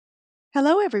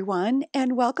Hello, everyone,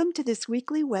 and welcome to this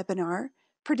weekly webinar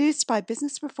produced by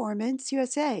Business Performance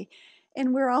USA.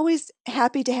 And we're always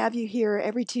happy to have you here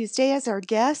every Tuesday as our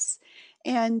guests.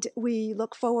 And we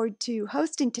look forward to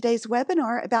hosting today's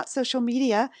webinar about social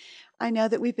media. I know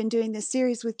that we've been doing this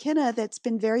series with Kenna that's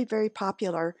been very, very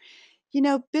popular. You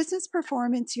know, Business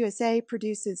Performance USA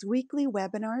produces weekly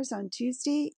webinars on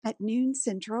Tuesday at noon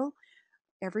Central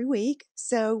every week.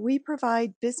 So we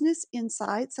provide business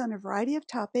insights on a variety of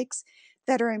topics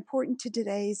that are important to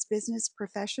today's business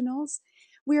professionals.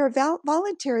 We are a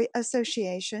voluntary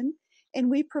association and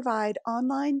we provide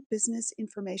online business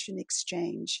information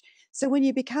exchange. So when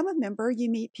you become a member, you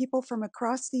meet people from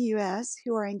across the U.S.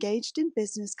 who are engaged in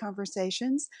business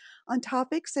conversations on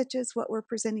topics such as what we're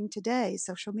presenting today,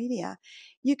 social media.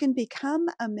 You can become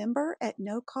a member at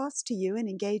no cost to you and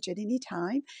engage at any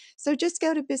time. So just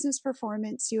go to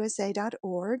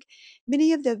businessperformanceusa.org.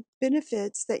 Many of the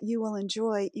benefits that you will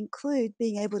enjoy include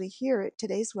being able to hear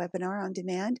today's webinar on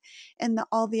demand and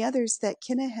all the others that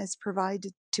Kenna has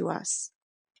provided to us.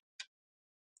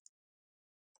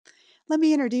 Let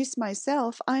me introduce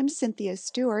myself. I'm Cynthia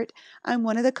Stewart. I'm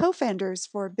one of the co-founders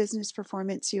for Business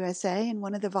Performance USA and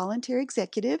one of the voluntary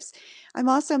executives. I'm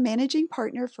also managing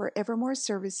partner for Evermore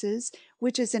Services,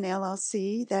 which is an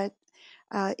LLC that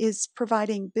is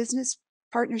providing business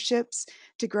partnerships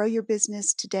to grow your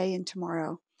business today and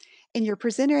tomorrow. And your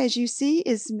presenter, as you see,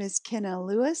 is Ms. Kenna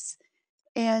Lewis.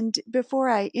 And before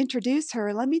I introduce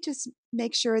her, let me just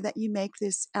make sure that you make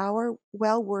this hour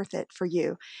well worth it for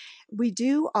you. We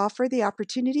do offer the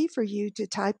opportunity for you to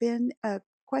type in a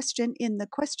question in the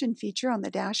question feature on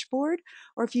the dashboard,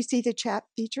 or if you see the chat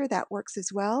feature, that works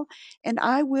as well. And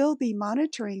I will be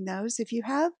monitoring those. If you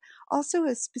have also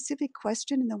a specific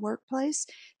question in the workplace,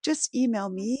 just email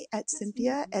me at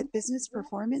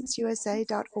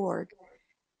cynthia@businessperformanceusa.org.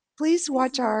 Please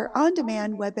watch our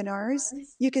on-demand webinars.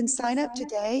 You can sign up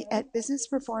today at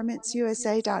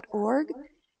businessperformanceusa.org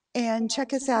and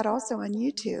check us out also on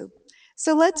YouTube.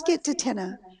 So let's get to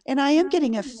Tenna. And I am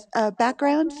getting a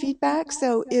background feedback,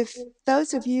 so if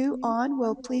those of you on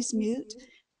will please mute,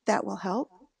 that will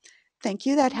help. Thank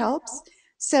you, that helps.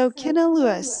 So Kenna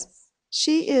Lewis,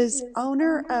 she is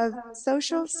owner of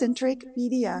Social Centric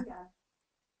Media.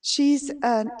 She's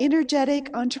an energetic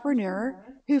entrepreneur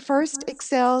who first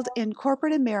excelled in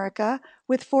corporate America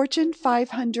with Fortune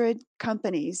 500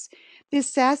 companies. This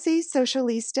sassy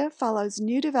socialista follows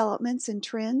new developments and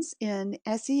trends in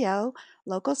SEO,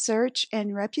 local search,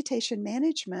 and reputation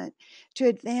management to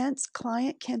advance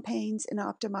client campaigns and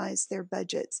optimize their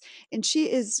budgets. And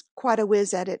she is quite a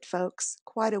whiz at it, folks,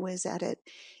 quite a whiz at it.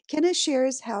 Kenna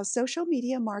shares how social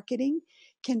media marketing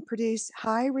can produce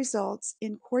high results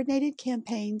in coordinated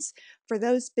campaigns for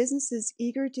those businesses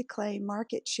eager to claim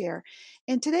market share.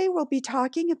 And today we'll be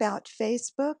talking about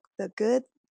Facebook, the good,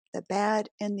 the bad,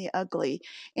 and the ugly.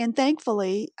 And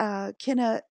thankfully,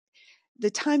 Kenna, the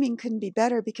timing couldn't be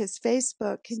better because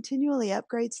Facebook continually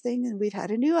upgrades things, and we've had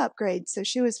a new upgrade. So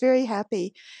she was very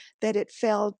happy that it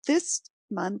fell this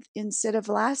month instead of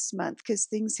last month because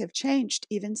things have changed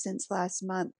even since last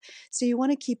month. So you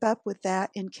want to keep up with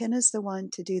that, and Kenna's the one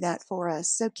to do that for us.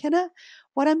 So Kenna,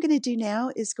 what I'm going to do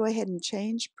now is go ahead and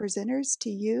change presenters to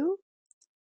you.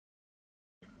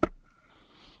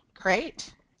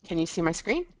 Great. Can you see my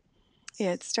screen?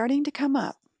 It's starting to come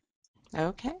up.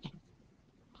 Okay.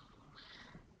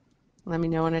 Let me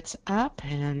know when it's up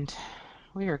and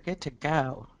we are good to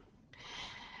go.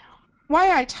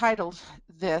 Why I titled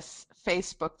this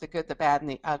Facebook, the Good, the Bad, and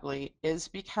the Ugly is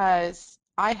because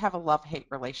I have a love-hate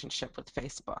relationship with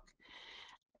Facebook.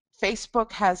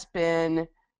 Facebook has been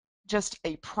just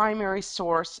a primary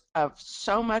source of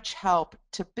so much help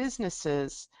to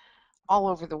businesses all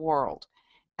over the world.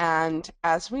 And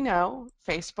as we know,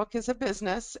 Facebook is a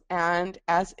business, and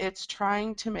as it's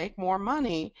trying to make more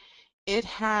money, it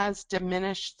has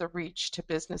diminished the reach to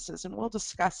businesses. And we'll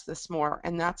discuss this more,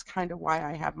 and that's kind of why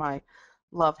I have my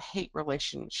love-hate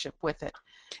relationship with it.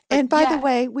 But And by the yet,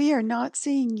 way, we are not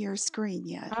seeing your screen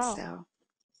yet, oh, so.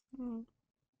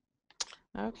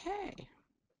 okay.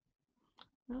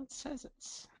 Well, it says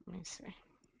it's, let me see.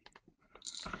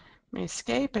 Let me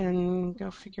escape and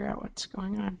go figure out what's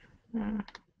going on.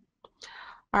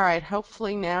 All right,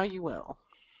 hopefully now you will.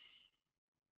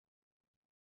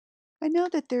 I know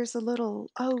that there's a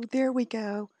little, oh, there we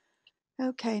go.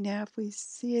 Okay, now if we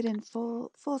see it in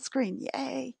full screen,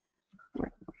 yay.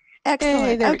 Hey, Excellent. there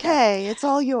we go. Okay, it's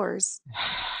all yours.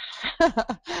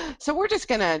 So we're just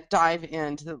going to dive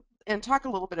into and talk a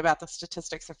little bit about the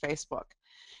statistics of Facebook.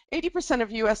 80%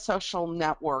 of US social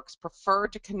networks prefer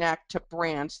to connect to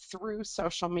brands through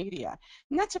social media.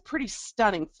 And that's a pretty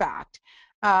stunning fact.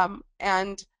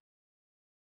 And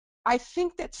I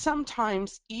think that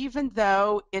sometimes, even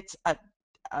though it's a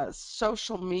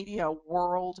social media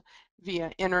world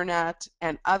via internet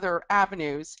and other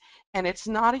avenues, and it's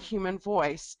not a human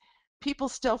voice, people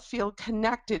still feel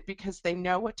connected because they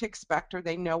know what to expect or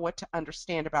they know what to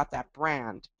understand about that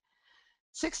brand.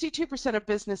 62% of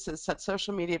businesses said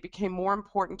social media became more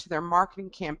important to their marketing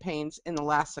campaigns in the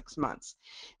last 6 months.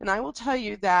 And I will tell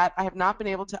you that I have not been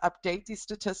able to update these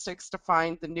statistics to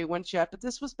find the new ones yet, but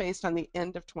this was based on the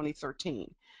end of 2013.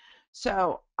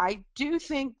 So I do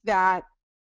think that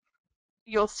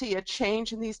you'll see a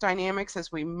change in these dynamics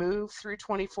as we move through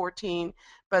 2014,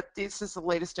 but this is the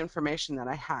latest information that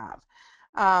I have.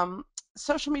 Um,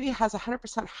 Social media has a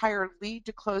 100% higher lead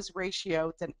to close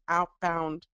ratio than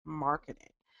outbound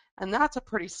marketing. And that's a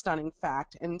pretty stunning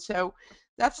fact. And so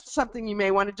that's something you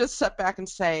may want to just sit back and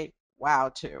say, wow,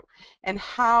 to. And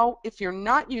how, if you're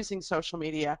not using social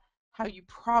media, how you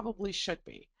probably should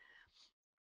be.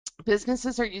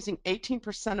 Businesses are using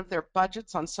 18% of their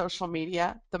budgets on social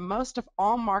media, the most of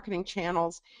all marketing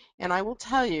channels. And I will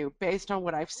tell you, based on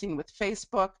what I've seen with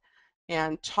Facebook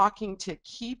and talking to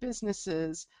key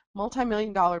businesses,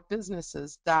 multi-million-dollar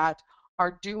businesses that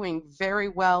are doing very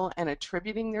well and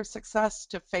attributing their success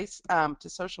to to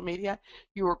social media,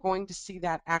 you are going to see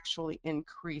that actually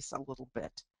increase a little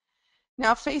bit.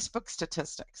 Now, Facebook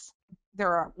statistics.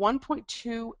 There are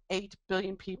 1.28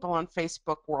 billion people on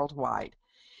Facebook worldwide.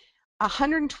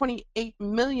 128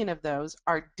 million of those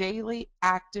are daily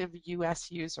active US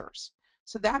users.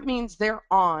 So that means they're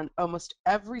on almost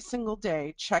every single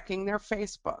day checking their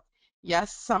Facebook.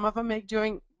 Yes, some of them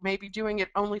may be doing it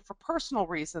only for personal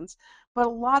reasons, but a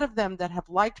lot of them that have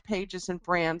liked pages and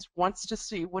brands wants to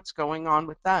see what's going on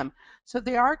with them. So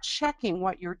they are checking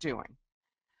what you're doing.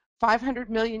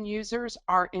 500 million users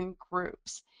are in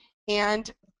groups.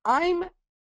 And I'm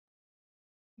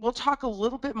we'll talk a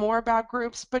little bit more about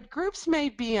groups, but groups may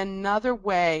be another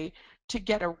way to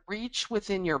get a reach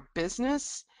within your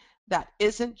business that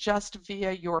isn't just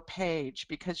via your page,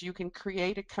 because you can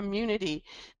create a community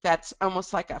that's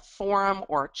almost like a forum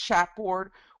or a chat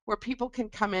board where people can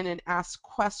come in and ask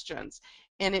questions.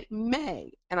 And it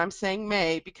may, and I'm saying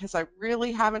may because I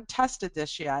really haven't tested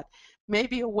this yet, may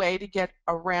be a way to get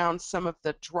around some of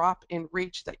the drop in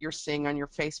reach that you're seeing on your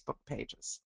Facebook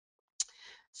pages.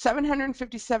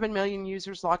 757 million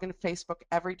users log into Facebook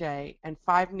every day, and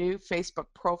 5 new Facebook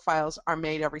profiles are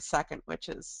made every second, which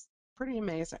is pretty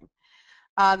amazing.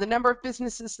 The number of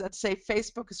businesses that say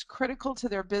Facebook is critical to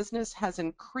their business has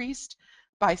increased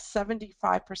by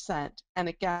 75%. And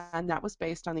again, that was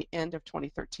based on the end of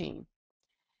 2013.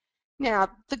 Now,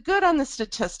 the good on the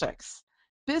statistics.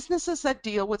 Businesses that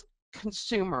deal with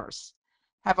consumers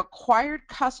have acquired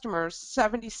customers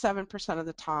 77% of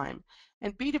the time,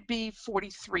 and B2B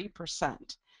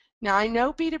 43%. Now, I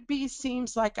know B2B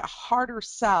seems like a harder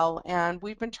sell, and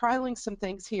we've been trialing some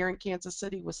things here in Kansas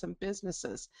City with some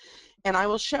businesses. And I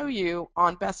will show you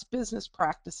on best business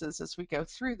practices as we go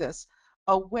through this,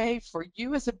 a way for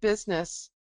you as a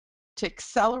business to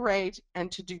accelerate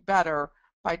and to do better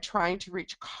by trying to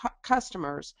reach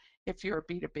customers if you're a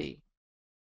B2B.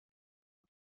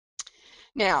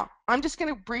 Now, I'm just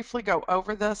going to briefly go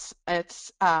over this.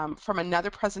 It's from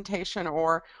another presentation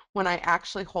or when I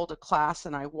actually hold a class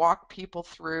and I walk people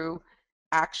through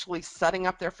actually setting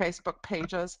up their Facebook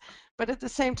pages. But at the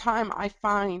same time, I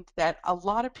find that a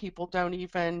lot of people don't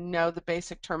even know the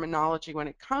basic terminology when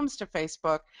it comes to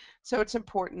Facebook, so it's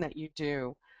important that you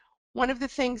do. One of the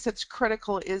things that's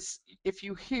critical is if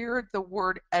you hear the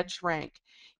word edge rank,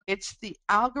 it's the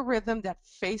algorithm that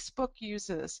Facebook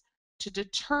uses to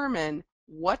determine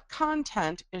what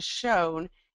content is shown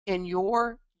in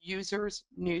your users'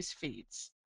 news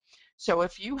feeds. So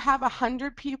if you have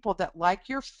 100 people that like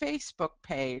your Facebook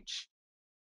page,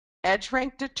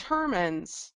 EdgeRank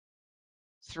determines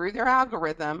through their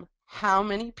algorithm how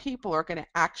many people are going to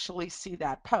actually see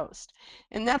that post.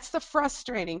 And that's the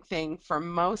frustrating thing for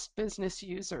most business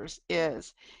users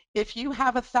is if you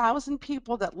have 1,000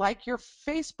 people that like your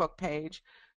Facebook page,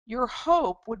 your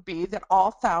hope would be that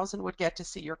all 1,000 would get to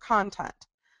see your content.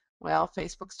 Well,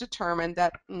 Facebook's determined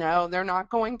that no, they're not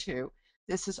going to.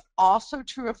 This is also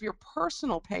true of your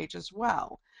personal page as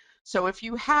well. So if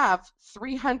you have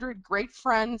 300 great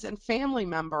friends and family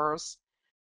members,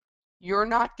 you're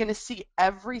not going to see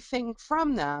everything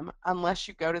from them unless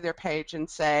you go to their page and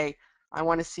say, I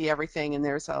want to see everything, and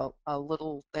there's a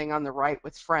little thing on the right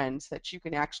with friends that you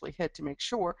can actually hit to make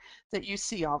sure that you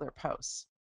see all their posts.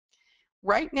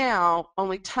 Right now,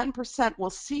 only 10% will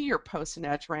see your posts in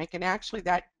EdgeRank, and actually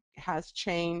that has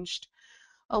changed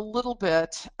a little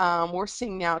bit. We're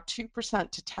seeing now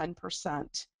 2% to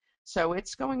 10%. So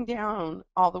it's going down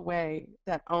all the way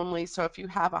that only, so if you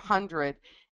have 100,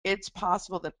 it's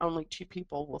possible that only 2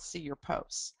 people will see your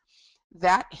posts.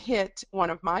 That hit one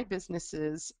of my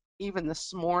businesses even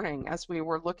this morning as we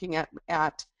were looking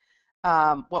at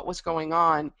what was going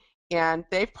on, and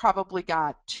they've probably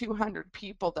got 200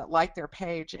 people that like their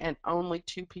page and only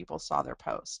 2 people saw their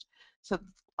post. So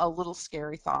a little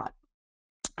scary thought.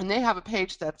 And they have a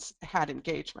page that's had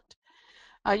engagement.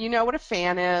 You know what a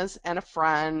fan is and a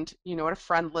friend, you know what a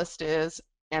friend list is,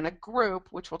 and a group,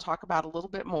 which we'll talk about a little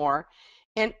bit more.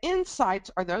 And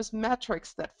insights are those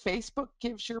metrics that Facebook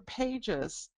gives your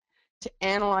pages to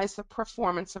analyze the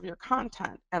performance of your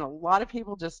content. And a lot of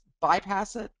people just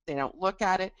bypass it, they don't look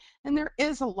at it, and there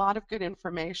is a lot of good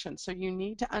information. So you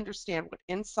need to understand what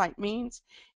insight means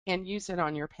and use it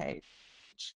on your page.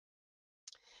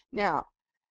 Now,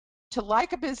 to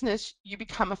like a business, you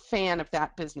become a fan of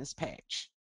that business page.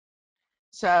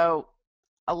 So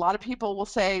a lot of people will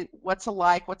say, what's a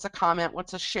like, what's a comment,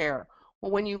 what's a share?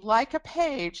 Well, when you like a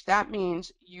page, that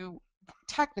means you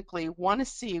technically want to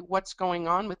see what's going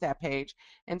on with that page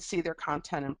and see their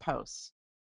content and posts.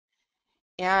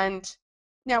 And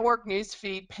network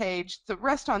newsfeed page, the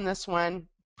rest on this one,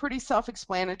 pretty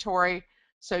self-explanatory,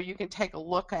 so you can take a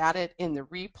look at it in the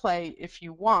replay if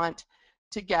you want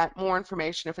to get more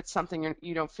information if it's something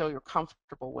you don't feel you're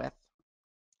comfortable with.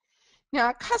 Now,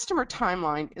 a customer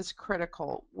timeline is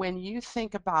critical when you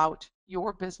think about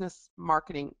your business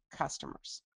marketing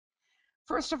customers.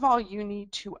 First of all, you need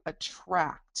to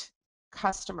attract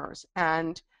customers,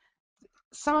 and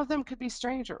some of them could be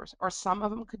strangers, or some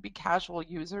of them could be casual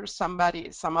users. Some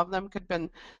of them could have been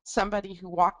somebody who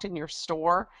walked in your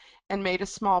store and made a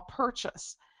small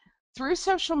purchase. Through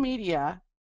social media,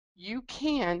 you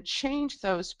can change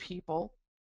those people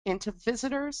into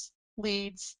visitors,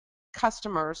 leads,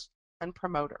 customers, and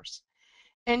promoters.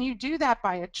 And you do that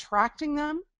by attracting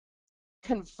them,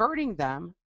 converting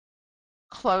them,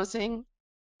 closing,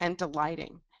 and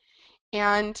delighting.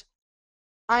 And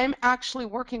I'm actually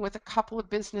working with a couple of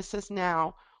businesses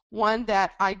now, one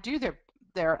that I do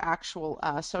their actual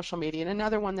social media and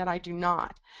another one that I do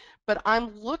not. But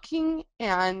I'm looking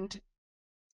and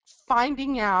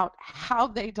finding out how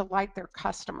they delight their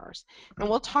customers. And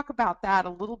we'll talk about that a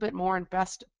little bit more in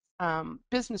best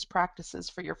business practices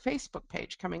for your Facebook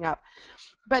page coming up.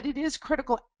 But it is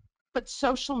critical. But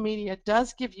social media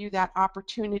does give you that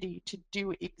opportunity to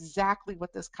do exactly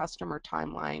what this customer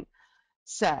timeline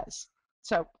says.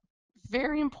 So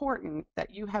very important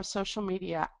that you have social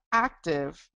media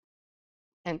active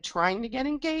and trying to get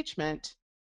engagement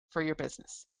for your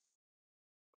business.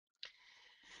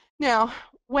 Now,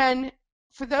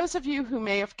 for those of you who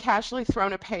may have casually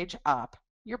thrown a page up,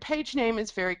 your page name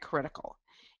is very critical.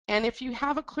 And if you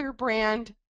have a clear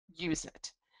brand, use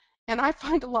it. And I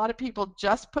find a lot of people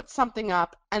just put something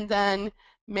up and then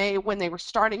when they were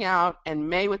starting out and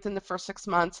may within the first 6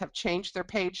 months have changed their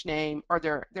page name or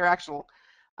their actual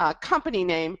company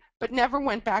name, but never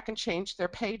went back and changed their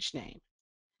page name.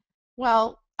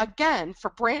 Well, again,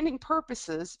 for branding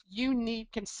purposes, you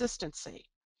need consistency.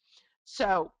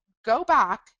 So go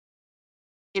back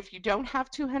if you don't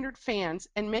have 200 fans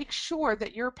and make sure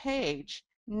that your page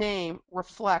name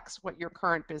reflects what your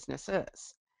current business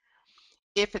is.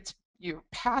 If it's you're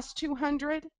past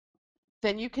 200,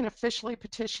 then you can officially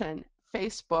petition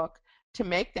Facebook to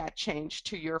make that change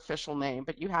to your official name,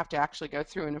 but you have to actually go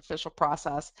through an official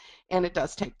process, and it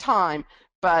does take time,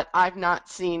 but I've not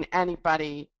seen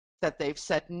anybody that they've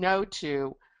said no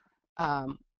to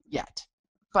yet.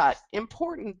 But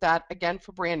important that, again,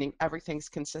 for branding, everything's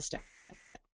consistent.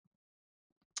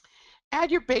 Add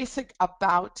your basic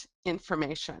about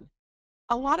information.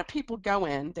 A lot of people go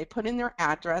in, they put in their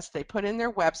address, they put in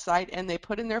their website, and they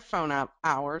put in their phone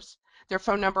hours, their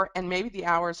phone number, and maybe the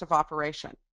hours of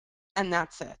operation, and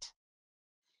that's it.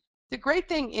 The great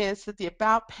thing is that the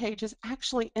About page is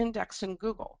actually indexed in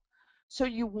Google. So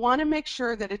you want to make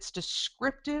sure that it's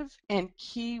descriptive and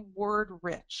keyword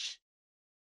rich.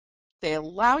 They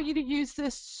allow you to use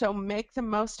this, so make the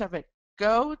most of it.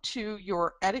 Go to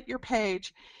edit your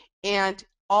page, and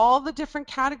all the different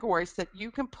categories that you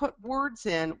can put words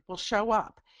in will show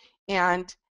up.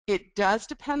 And it does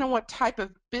depend on what type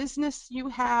of business you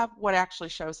have, what actually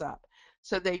shows up.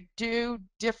 So they do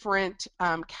different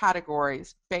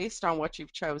categories based on what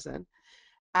you've chosen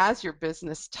as your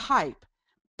business type.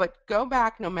 But go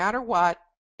back no matter what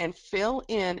and fill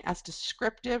in as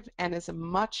descriptive and as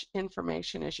much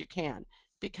information as you can,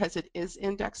 because it is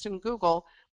indexed in Google.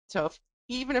 So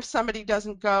even if somebody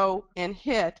doesn't go and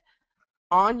hit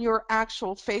on your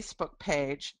actual Facebook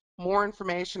page more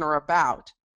information or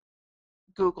about,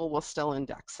 Google will still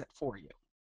index it for you.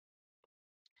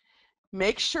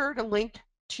 Make sure to link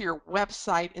to your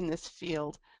website in this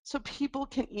field so people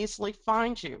can easily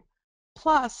find you.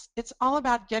 Plus, it's all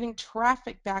about getting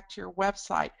traffic back to your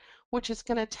website, which is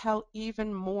going to tell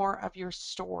even more of your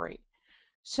story.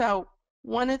 So,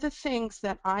 one of the things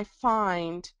that I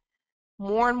find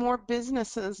more and more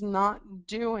businesses not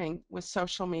doing with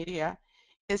social media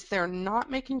is they're not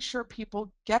making sure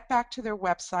people get back to their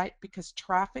website because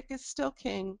traffic is still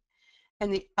king.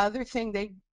 And the other thing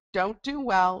they don't do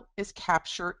well is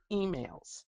capture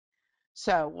emails.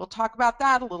 So we'll talk about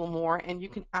that a little more, and you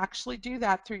can actually do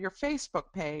that through your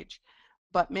Facebook page,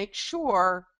 but make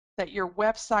sure that your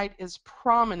website is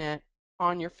prominent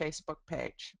on your Facebook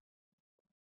page.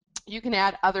 You can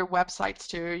add other websites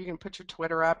too. You can put your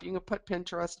Twitter up, you can put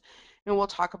Pinterest, and we'll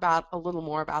talk about a little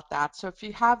more about that. So if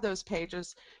you have those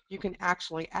pages, you can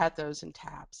actually add those in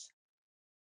tabs.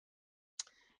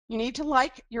 You need to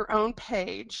like your own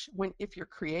page if you're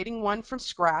creating one from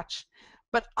scratch,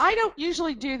 but I don't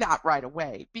usually do that right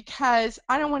away because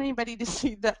I don't want anybody to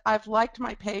see that I've liked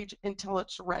my page until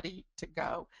it's ready to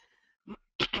go.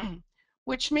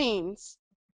 Which means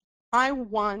I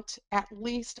want at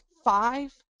least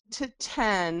 5 to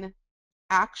 10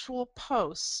 actual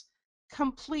posts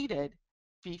completed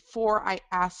before I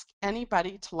ask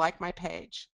anybody to like my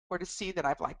page or to see that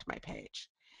I've liked my page.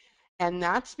 And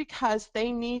that's because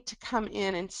they need to come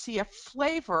in and see a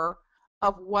flavor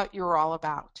of what you're all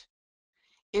about.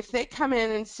 If they come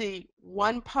in and see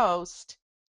one post,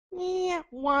 yeah,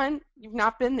 one, you've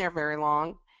not been there very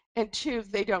long, and two,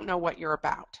 they don't know what you're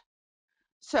about.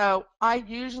 So I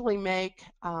usually make,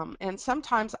 and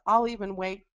sometimes I'll even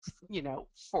wait,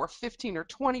 for 15 or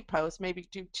 20 posts, maybe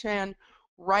do 10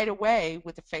 right away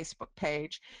with the Facebook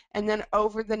page, and then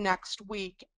over the next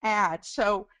week add.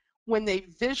 So when they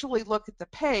visually look at the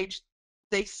page,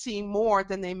 they see more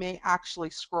than they may actually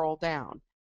scroll down.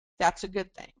 That's a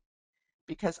good thing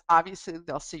because obviously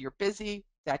they'll see you're busy,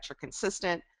 that you're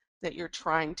consistent, that you're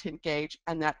trying to engage,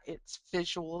 and that it's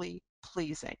visually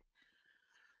pleasing.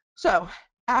 So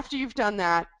after you've done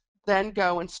that, then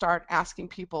go and start asking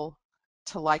people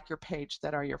to like your page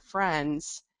that are your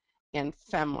friends and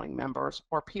family members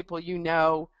or people you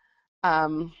know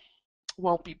um,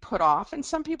 won't be put off. And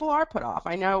some people are put off.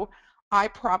 I know I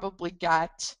probably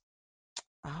get,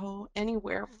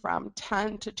 anywhere from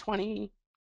 10 to 20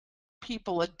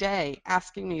 people a day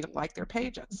asking me to like their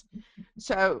pages.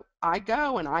 So I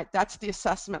go and that's the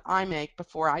assessment I make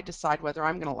before I decide whether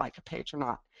I'm going to like a page or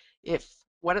not. If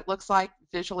what it looks like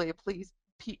visually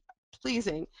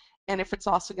pleasing, and if it's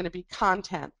also going to be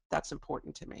content that's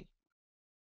important to me.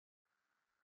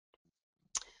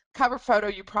 Cover photo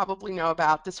you probably know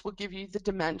about. This will give you the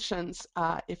dimensions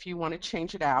if you want to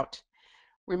change it out.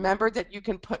 Remember that you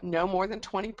can put no more than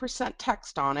 20%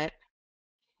 text on it,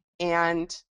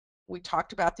 and we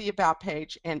talked about the about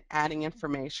page and adding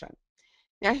information.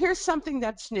 Now here's something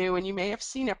that's new, and you may have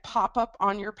seen it pop up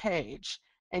on your page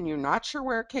and you're not sure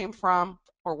where it came from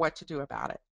or what to do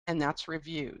about it, and that's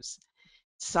reviews.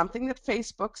 Something that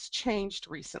Facebook's changed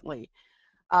recently.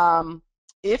 Um,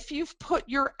 if you've put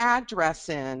your address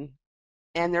in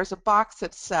and there's a box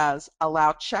that says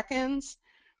allow check-ins,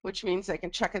 which means they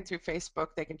can check in through Facebook,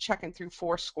 they can check in through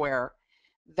Foursquare,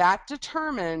 that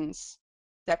determines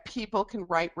that people can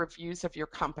write reviews of your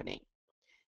company.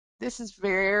 This is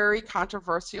very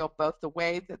controversial, both the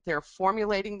way that they're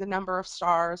formulating the number of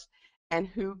stars and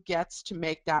who gets to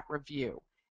make that review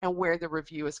and where the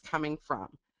review is coming from.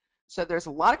 So there's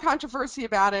a lot of controversy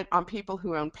about it on people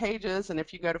who own pages, and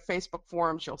if you go to Facebook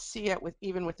forums, you'll see it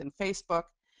even within Facebook.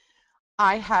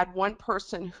 I had one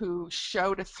person who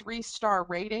showed a 3-star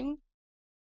rating,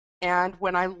 and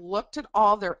when I looked at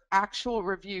all their actual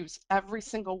reviews, every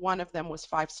single one of them was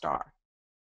 5-star.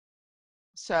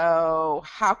 So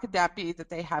how could that be that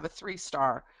they have a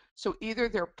 3-star? So either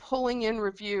they're pulling in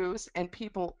reviews and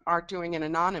people are doing it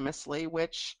anonymously,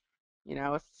 which,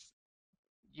 if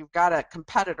you've got a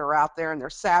competitor out there and they're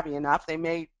savvy enough, they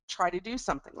may try to do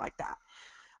something like that.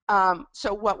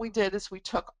 So what we did is we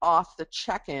took off the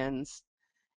check-ins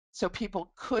so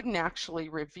people couldn't actually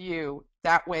review.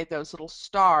 That way those little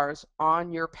stars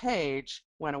on your page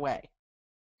went away.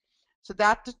 So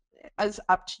that is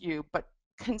up to you, but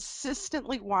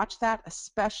consistently watch that,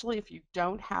 especially if you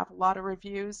don't have a lot of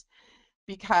reviews,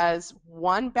 because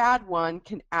one bad one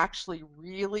can actually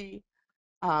really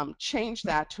change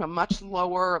that to a much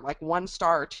lower, like 1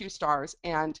 star or 2 stars.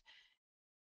 And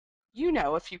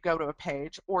if you go to a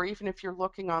page, or even if you're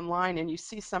looking online and you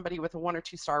see somebody with a 1 or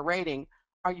 2 star rating,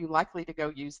 are you likely to go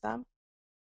use them?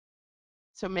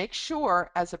 So make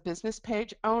sure as a business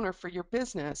page owner for your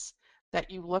business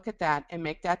that you look at that and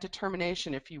make that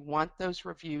determination if you want those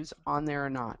reviews on there or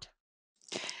not.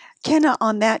 Kenna,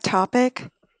 on that topic,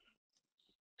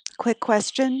 quick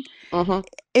question. Mm-hmm.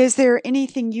 Is there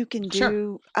anything you can Sure.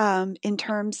 do in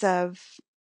terms of,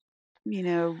 you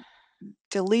know,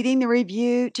 deleting the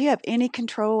review? Do you have any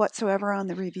control whatsoever on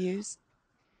the reviews?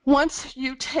 Once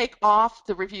you take off,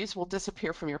 the reviews will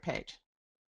disappear from your page.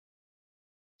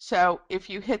 So if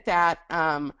you hit that,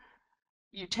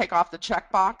 you take off the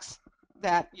checkbox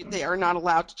that they are not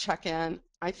allowed to check in.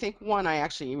 I think one, I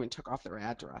actually even took off their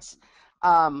address.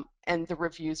 And the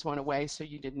reviews went away, so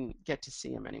you didn't get to see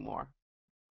them anymore.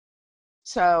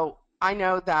 So I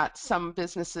know that some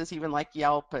businesses, even like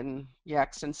Yelp and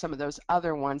Yext and some of those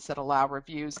other ones that allow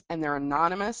reviews and they're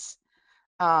anonymous,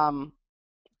 um,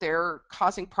 they're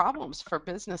causing problems for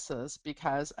businesses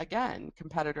because, again,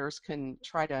 competitors can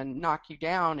try to knock you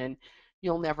down and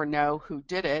you'll never know who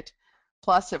did it.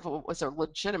 Plus, if it was a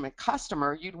legitimate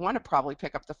customer, you'd want to probably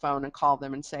pick up the phone and call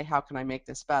them and say, how can I make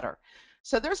this better?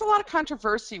 So there's a lot of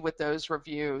controversy with those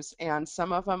reviews, and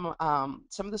some of them,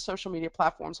 some of the social media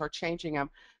platforms are changing them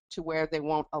to where they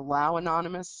won't allow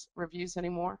anonymous reviews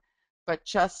anymore. But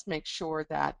just make sure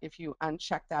that if you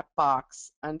uncheck that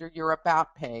box under your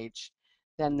About page,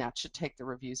 then that should take the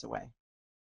reviews away.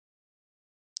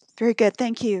 Very good.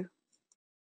 Thank you.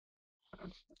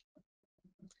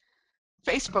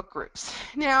 Facebook groups.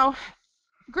 Now,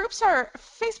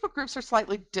 Facebook groups are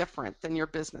slightly different than your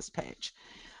business page.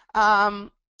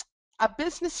 Um, a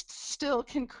business still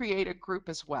can create a group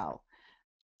as well.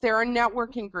 There are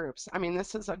networking groups. I mean,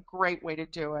 this is a great way to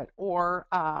do it. Or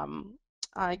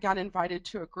I got invited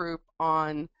to a group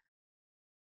on,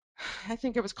 I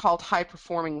think it was called High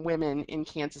Performing Women in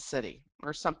Kansas City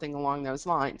or something along those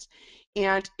lines.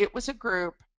 And it was a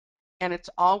group, and it's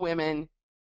all women,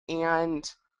 and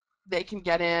they can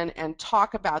get in and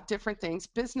talk about different things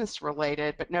business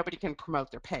related, but nobody can promote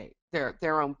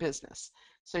their own business.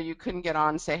 So you couldn't get on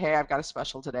and say, hey, I've got a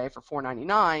special today for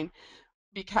 $4.99,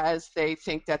 because they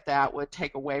think that that would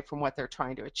take away from what they're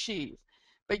trying to achieve.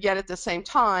 But yet at the same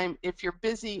time, if you're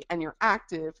busy and you're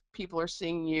active, people are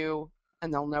seeing you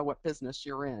and they'll know what business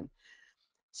you're in.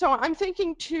 So I'm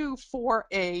thinking too, for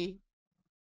a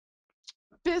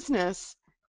business,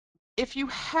 if you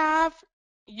have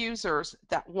users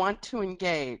that want to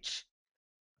engage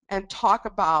and talk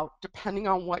about, depending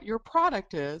on what your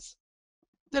product is,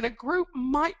 then a group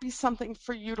might be something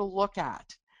for you to look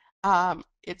at.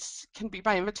 It can be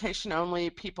by invitation only.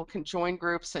 People can join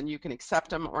groups and you can accept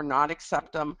them or not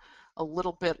accept them, a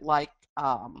little bit like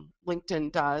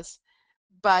LinkedIn does,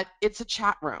 but it's a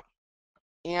chat room.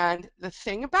 And the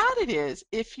thing about it is,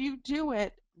 if you do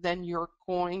it, then you're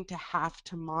going to have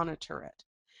to monitor it.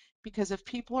 Because if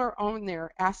people are on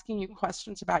there asking you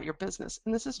questions about your business,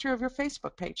 and this is true of your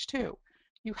Facebook page too,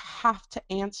 you have to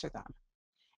answer them.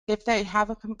 If they have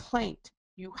a complaint,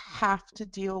 you have to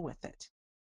deal with it.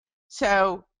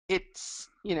 So it's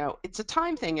a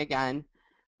time thing again,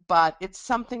 but it's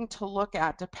something to look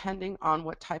at depending on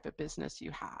what type of business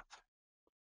you have.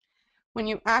 When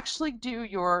you actually do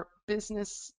your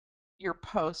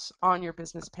posts on your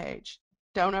business page,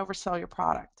 don't oversell your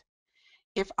product.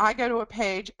 If I go to a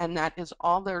page and that is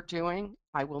all they're doing,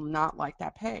 I will not like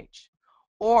that page.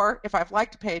 Or if I've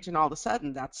liked a page and all of a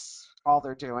sudden that's all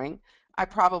they're doing, I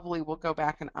probably will go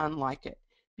back and unlike it,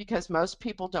 because most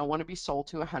people don't want to be sold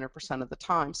to 100% of the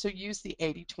time. So use the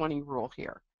 80-20 rule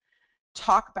here.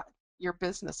 Talk about your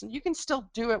business, and you can still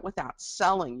do it without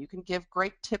selling. You can give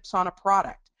great tips on a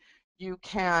product. You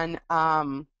can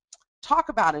talk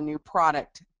about a new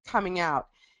product coming out,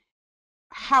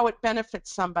 how it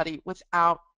benefits somebody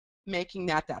without making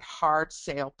that hard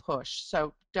sale push.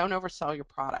 So don't oversell your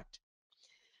product.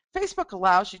 Facebook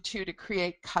allows you to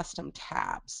create custom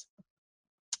tabs,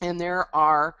 and there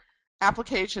are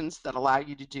applications that allow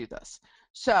you to do this.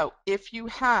 So if you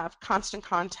have Constant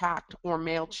Contact or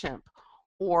MailChimp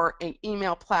or an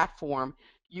email platform,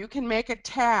 you can make a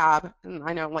tab, and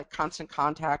I know like Constant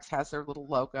Contacts has their little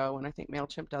logo, and I think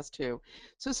MailChimp does too.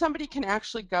 So somebody can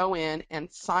actually go in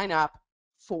and sign up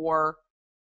for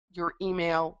your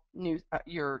email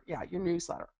your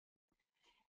newsletter.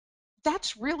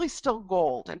 That's really still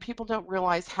gold, and people don't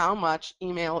realize how much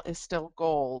email is still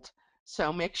gold.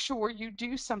 So make sure you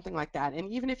do something like that. And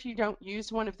even if you don't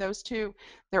use one of those two,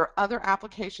 there are other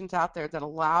applications out there that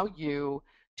allow you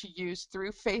to use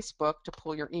through Facebook to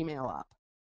pull your email up.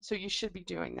 So you should be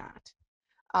doing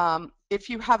that. If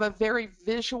you have a very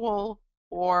visual,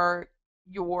 or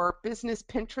your business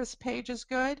Pinterest page is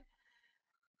good,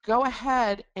 go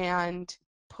ahead and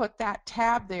put that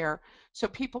tab there so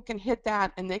people can hit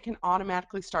that and they can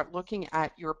automatically start looking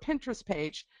at your Pinterest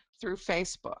page through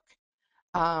Facebook.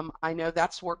 I know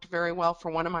that's worked very well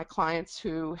for one of my clients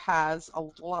who has a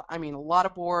lot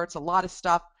of boards, a lot of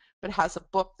stuff, but has a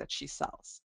book that she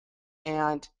sells.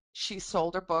 And she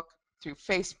sold her book through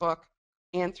Facebook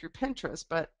and through Pinterest,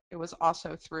 but it was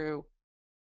also through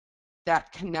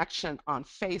that connection on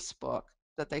Facebook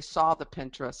that they saw the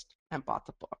Pinterest and bought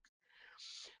the book.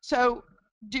 So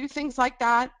do things like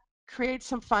that, create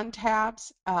some fun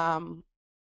tabs,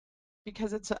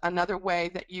 because it's another way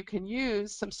that you can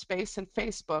use some space in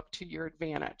Facebook to your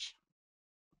advantage.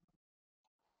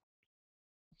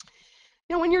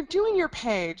 Now, when you're doing your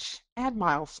page, add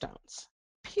milestones.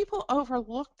 People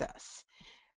overlook this.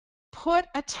 Put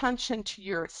attention to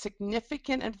your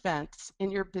significant events in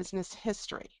your business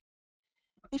history.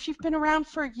 If you've been around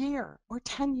for a year or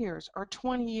 10 years or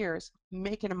 20 years,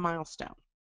 make it a milestone.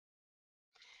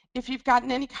 If you've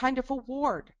gotten any kind of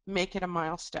award, make it a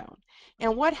milestone.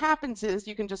 And what happens is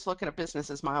you can just look at a business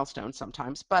as milestone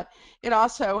sometimes, but it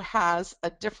also has a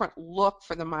different look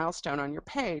for the milestone on your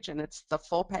page, and it's the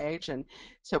full page, and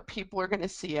so people are going to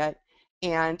see it,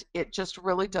 and it just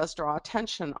really does draw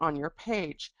attention on your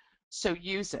page. So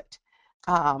use it.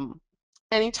 Um,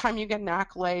 Anytime you get an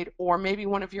accolade, or maybe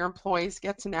one of your employees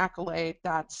gets an accolade,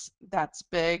 that's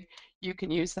big. You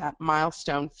can use that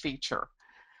milestone feature.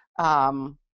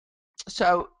 Um,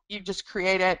 so you just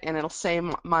create it and it'll say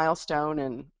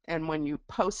milestone, and when you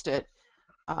post it,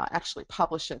 actually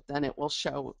publish it, then it will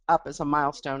show up as a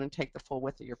milestone and take the full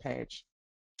width of your page.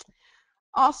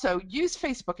 Also, use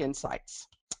Facebook Insights.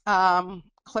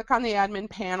 Click on the admin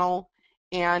panel,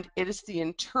 and it is the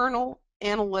internal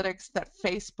analytics that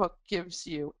Facebook gives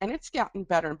you, and it's gotten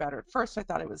better and better. At first, I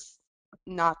thought it was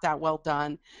not that well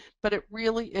done, but it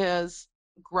really is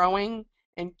growing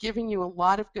and giving you a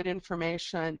lot of good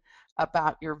information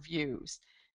about your views.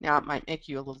 Now, it might make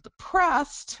you a little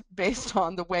depressed based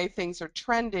on the way things are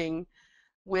trending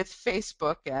with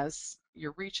Facebook as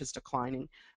your reach is declining,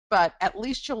 but at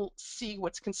least you'll see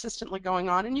what's consistently going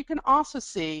on, and you can also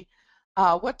see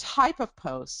what type of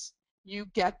posts you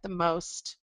get the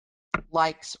most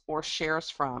likes or shares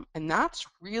from, and that's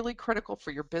really critical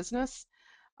for your business,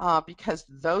 because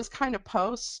those kind of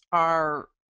posts are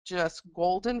just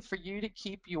golden for you to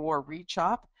keep your reach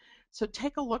up. So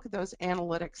take a look at those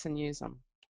analytics and use them.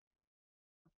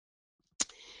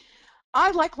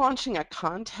 I like launching a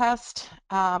contest.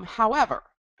 However,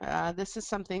 this is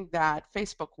something that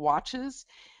Facebook watches,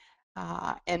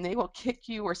 and they will kick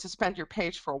you or suspend your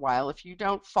page for a while if you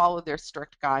don't follow their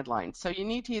strict guidelines. So you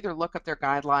need to either look up their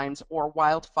guidelines, or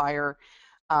Wildfire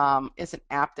is an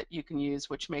app that you can use,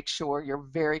 which makes sure you're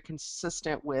very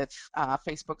consistent with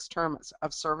Facebook's terms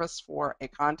of service for a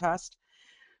contest.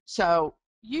 So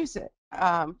use it.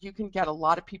 You can get a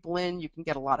lot of people in, you can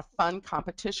get a lot of fun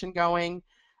competition going.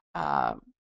 Um,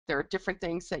 there are different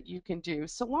things that you can do.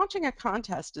 So launching a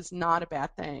contest is not a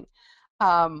bad thing.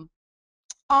 Um,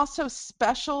 Also,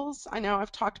 specials. I know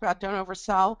I've talked about don't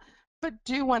oversell, but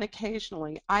do one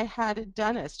occasionally. I had a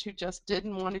dentist who just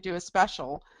didn't want to do a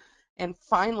special, and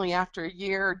finally, after a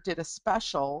year, did a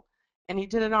special, and he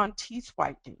did it on teeth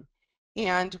whitening.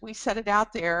 And we set it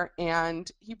out there, and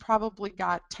he probably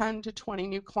got 10 to 20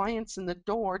 new clients in the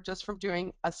door just from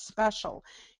doing a special.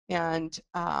 And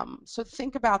so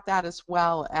think about that as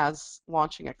well as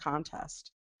launching a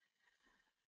contest.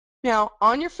 Now,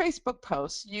 on your Facebook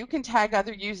posts, you can tag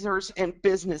other users and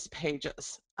business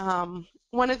pages.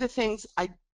 One of the things I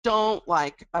don't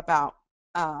like about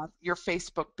your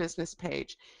Facebook business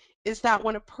page is that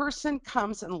when a person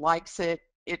comes and likes it,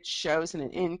 it shows an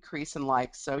increase in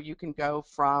likes. So you can go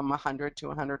from 100 to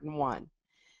 101.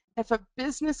 If a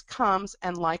business comes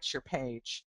and likes your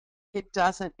page, it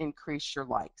doesn't increase your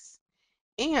likes.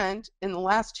 And in the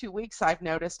last 2 weeks, I've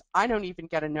noticed I don't even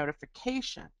get a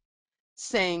notification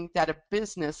saying that a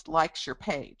business likes your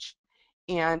page.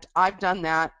 And I've done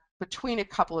that between a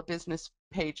couple of business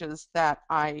pages that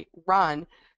I run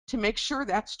to make sure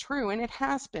that's true, and it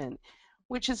has been,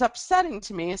 which is upsetting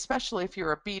to me, especially if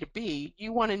you're a B2B.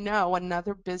 You want to know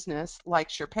another business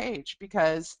likes your page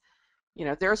because,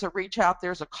 there's a reach out,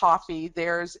 there's a coffee,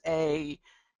 there's a,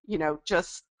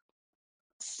 just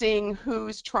seeing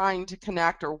who's trying to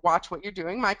connect or watch what you're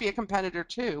doing. Might be a competitor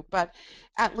too, but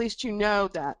at least you know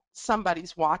that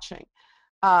somebody's watching.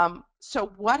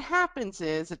 So what happens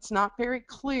is it's not very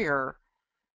clear,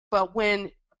 but when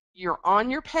you're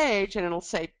on your page and it'll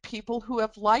say people who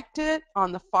have liked it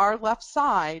on the far left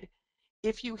side,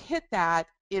 if you hit that,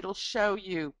 it'll show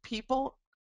you people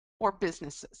or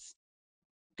businesses.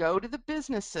 Go to the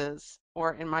businesses,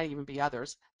 or it might even be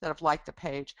others that have liked the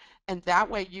page, and that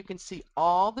way you can see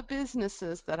all the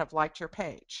businesses that have liked your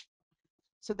page.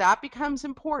 So that becomes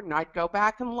important. I'd go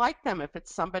back and like them if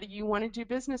it's somebody you want to do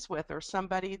business with or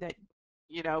somebody that,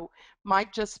 you know,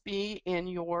 might just be in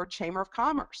your chamber of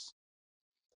commerce.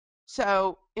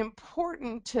 So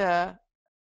important to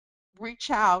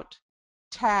reach out,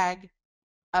 tag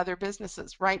other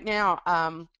businesses. Right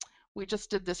now, we just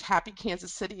did this Happy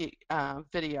Kansas City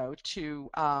video to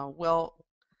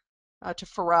to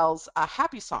Pharrell's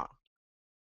Happy song,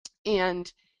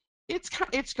 and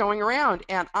it's going around.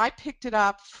 And I picked it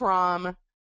up from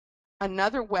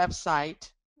another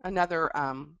website, another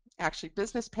actually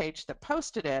business page that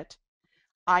posted it.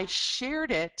 I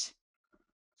shared it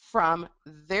from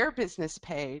their business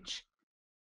page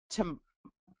to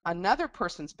another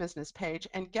person's business page,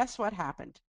 and guess what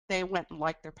happened? They went and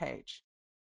liked their page.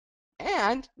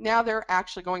 And now they're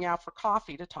actually going out for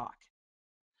coffee to talk.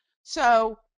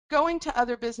 So going to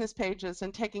other business pages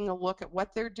and taking a look at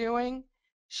what they're doing,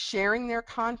 sharing their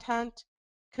content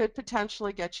could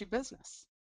potentially get you business.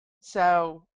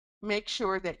 So make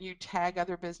sure that you tag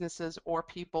other businesses or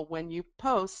people when you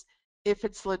post if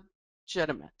it's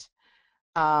legitimate.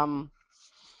 Um,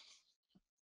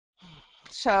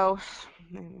 so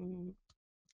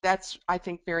that's, I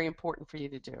think, very important for you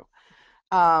to do.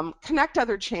 Connect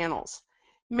other channels.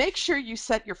 Make sure you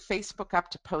set your Facebook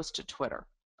up to post to Twitter,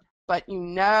 but you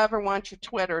never want your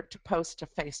Twitter to post to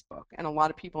Facebook, and a lot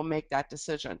of people make that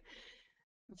decision.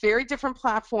 Very different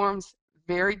platforms,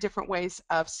 very different ways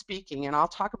of speaking, and I'll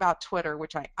talk about Twitter,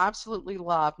 which I absolutely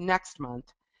love, next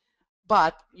month.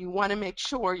 But you want to make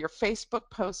sure your Facebook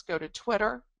posts go to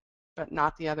Twitter, but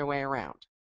not the other way around.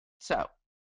 So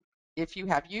if you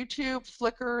have YouTube,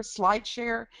 Flickr,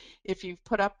 SlideShare, if you've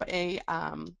put up a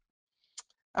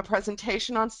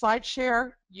presentation on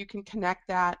SlideShare, you can connect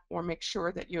that or make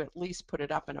sure that you at least put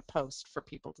it up in a post for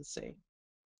people to see.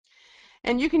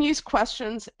 And you can use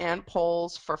questions and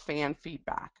polls for fan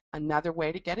feedback, another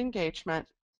way to get engagement,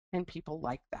 and people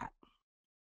like that.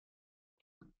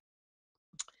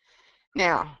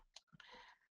 Now,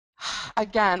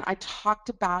 again, I talked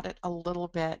about it a little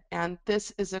bit, and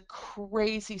this is a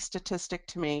crazy statistic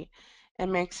to me and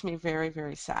makes me very,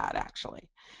 very sad, actually,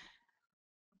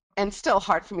 and still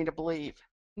hard for me to believe.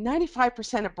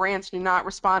 95% of brands do not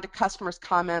respond to customers'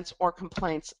 comments or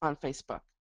complaints on Facebook.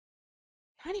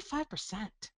 95%.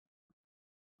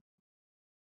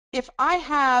 If I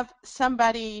have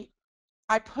somebody,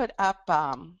 I put up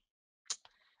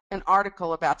an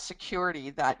article about security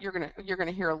that you're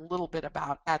gonna hear a little bit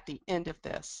about at the end of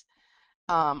this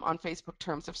on Facebook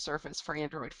Terms of Service for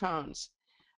Android phones.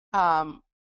 Um,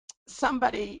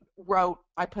 somebody wrote,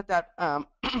 I put that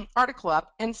article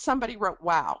up, and somebody wrote,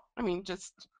 "Wow." I mean,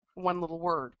 just one little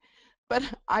word. But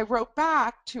I wrote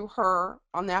back to her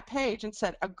on that page and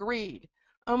said, "Agreed,"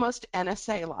 almost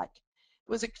NSA-like.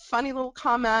 It was a funny little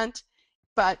comment,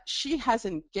 but she has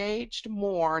engaged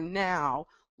more now,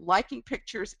 liking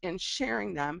pictures and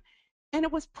sharing them, and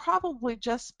it was probably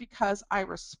just because I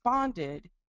responded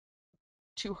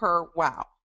to her "wow."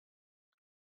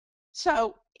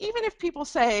 So even if people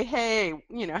say, "Hey,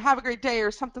 have a great day,"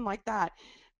 or something like that,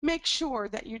 make sure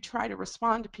that you try to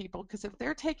respond to people, because if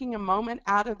they're taking a moment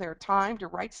out of their time to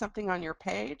write something on your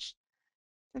page,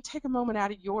 then take a moment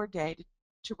out of your day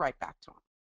to write back to them.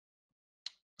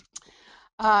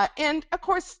 And of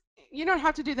course, you don't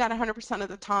have to do that 100% of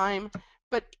the time,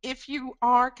 but if you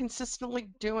are consistently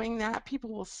doing that, people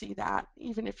will see that,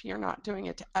 even if you're not doing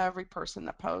it to every person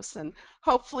that posts. And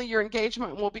hopefully your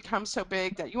engagement will become so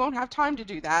big that you won't have time to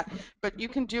do that, but you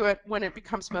can do it when it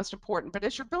becomes most important. But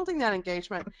as you're building that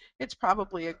engagement, it's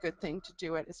probably a good thing to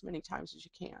do it as many times as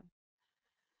you can.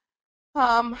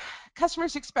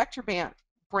 Customers expect your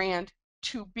brand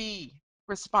to be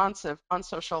responsive on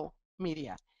social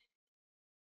media.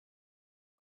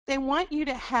 They want you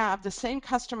to have the same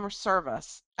customer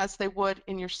service as they would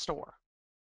in your store,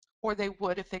 or they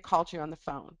would if they called you on the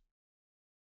phone.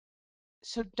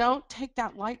 So don't take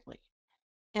that lightly,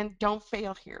 and don't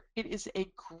fail here. It is a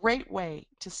great way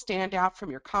to stand out from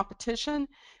your competition,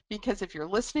 because if you're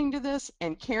listening to this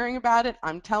and caring about it,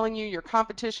 I'm telling you, your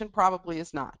competition probably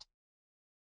is not.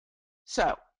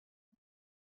 So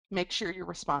make sure you're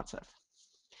responsive.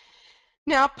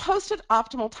 Now, post at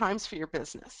optimal times for your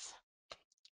business.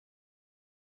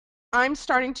 I'm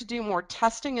starting to do more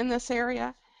testing in this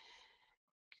area.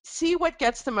 See what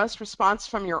gets the most response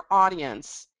from your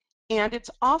audience. And it's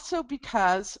also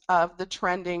because of the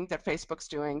trending that Facebook's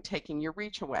doing, taking your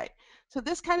reach away. So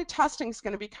this kind of testing is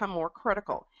going to become more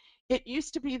critical. It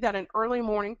used to be that an early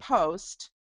morning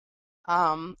post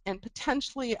and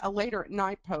potentially a later at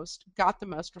night post got the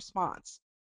most response.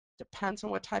 Depends on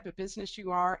what type of business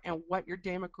you are and what your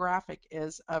demographic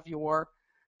is of your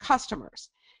customers.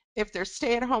 If they're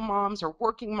stay-at-home moms or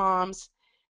working moms,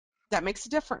 that makes a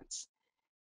difference.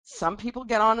 Some people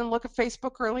get on and look at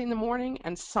Facebook early in the morning,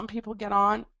 and some people get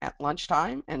on at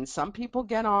lunchtime, and some people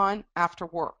get on after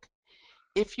work.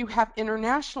 If you have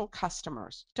international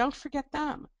customers, don't forget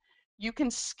them. You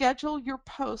can schedule your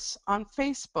posts on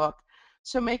Facebook,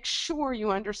 so make sure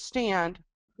you understand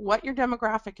what your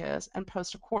demographic is and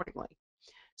post accordingly.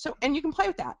 So, and you can play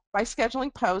with that by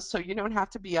scheduling posts so you don't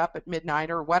have to be up at midnight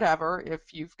or whatever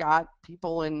if you've got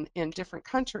people in different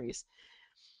countries.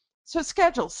 So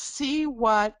schedule, see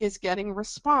what is getting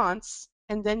response,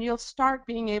 and then you'll start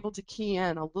being able to key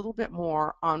in a little bit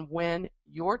more on when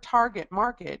your target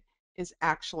market is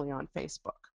actually on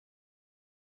Facebook.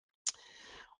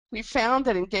 We found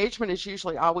that engagement is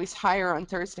usually always higher on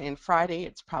Thursday and Friday.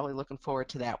 It's probably looking forward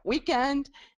to that weekend,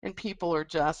 and people are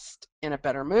just in a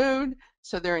better mood,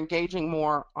 so they're engaging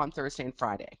more on Thursday and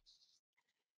Friday.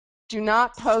 Do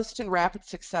not post in rapid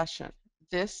succession.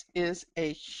 This is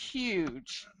a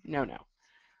huge no-no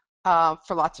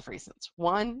for lots of reasons.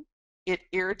 One, it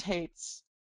irritates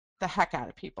the heck out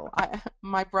of people.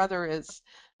 My brother is,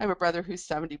 I have a brother who's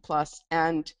 70 plus,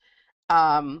 and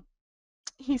um,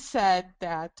 he said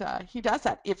that he does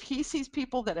that. If he sees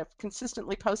people that have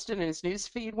consistently posted in his news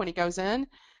feed when he goes in,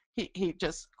 he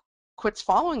just quits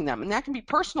following them. And that can be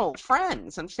personal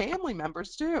friends and family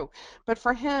members too. But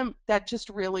for him, that just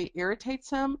really irritates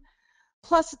him.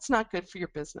 Plus, it's not good for your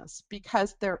business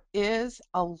because there is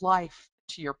a life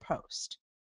to your post.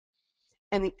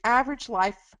 And the average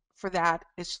life for that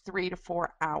is 3 to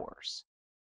 4 hours.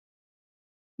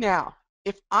 Now,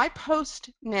 if I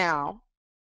post now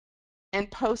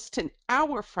and post an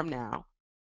hour from now,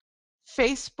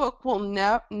 Facebook will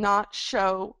not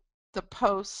show the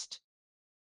post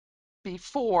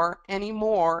before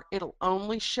anymore. It'll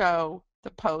only show the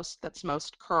post that's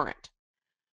most current.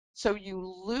 So you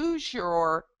lose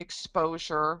your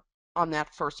exposure on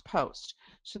that first post.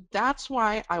 So that's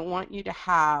why I want you to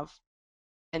have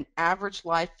an average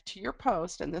life to your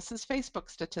post, and this is Facebook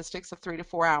statistics, of 3 to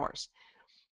 4 hours.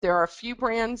 There are a few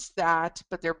brands that,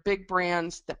 but they're big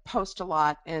brands that post a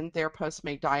lot, and their posts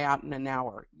may die out in an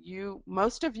hour.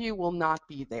 Most of you will not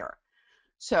be there.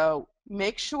 So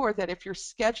make sure that if you're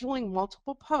scheduling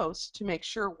multiple posts to make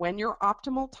sure when your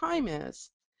optimal time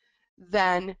is,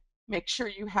 then make sure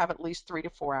you have at least 3 to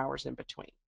 4 hours in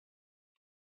between.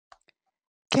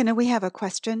 Kenna, we have a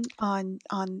question on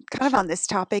kind of Sure. on this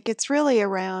topic. It's really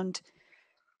around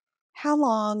how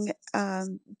long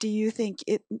do you think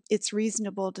it's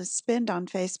reasonable to spend on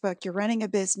Facebook? You're running a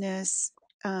business,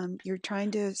 you're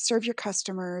trying to serve your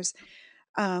customers.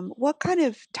 What kind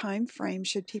of time frame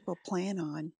should people plan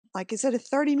on? Like, is it a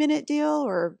 30-minute deal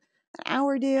or an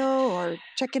hour deal or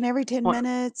check in every 10 Well,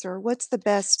 minutes or what's the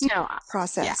best no, yeah,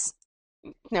 process?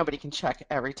 nobody can check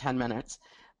every 10 minutes.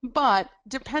 But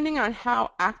depending on how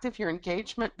active your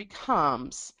engagement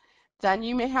becomes, then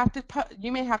you may have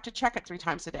to check it 3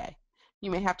 times a day. You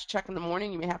may have to check in the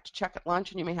morning, you may have to check at lunch,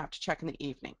 and you may have to check in the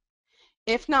evening.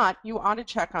 If not, you ought to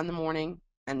check on the morning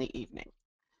and the evening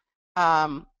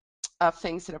um, of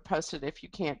things that are posted if you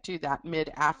can't do that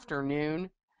mid-afternoon.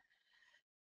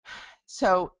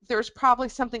 So there's probably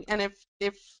something, and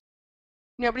if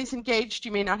nobody's engaged,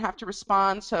 you may not have to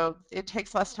respond, so it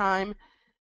takes less time.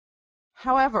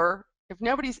 However, if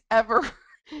nobody's ever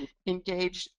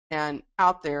engaged and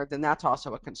out there, then that's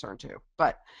also a concern too.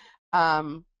 But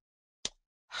um,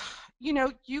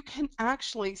 you can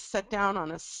actually sit down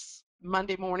on a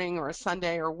Monday morning or a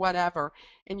Sunday or whatever,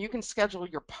 and you can schedule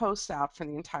your posts out for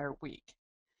the entire week.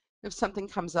 If something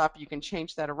comes up, you can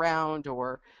change that around.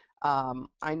 Or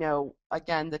I know,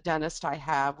 again, the dentist I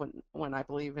have, when I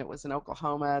believe it was in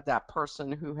Oklahoma, that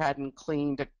person who hadn't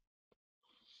cleaned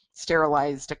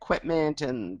sterilized equipment,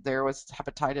 and there was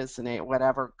hepatitis and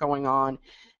whatever going on,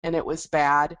 and it was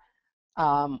bad.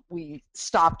 We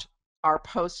stopped our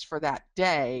posts for that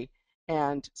day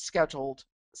and scheduled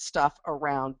stuff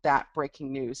around that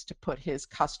breaking news to put his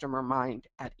customer mind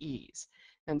at ease.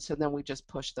 And so then we just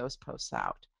push those posts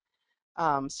out.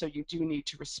 So you do need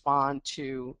to respond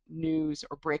to news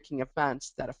or breaking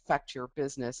events that affect your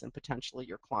business and potentially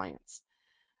your clients.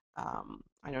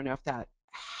 I don't know if that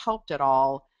helped at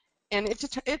all. And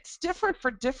it's different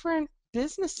for different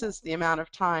businesses, the amount of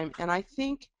time. And I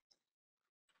think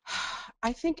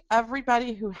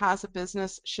everybody who has a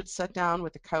business should sit down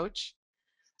with a coach,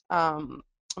 a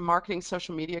marketing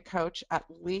social media coach, at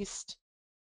least,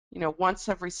 once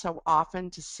every so often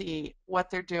to see what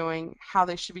they're doing, how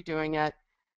they should be doing it,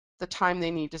 the time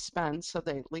they need to spend so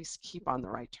they at least keep on the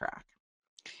right track.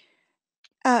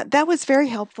 That was very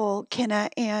helpful, Kenna.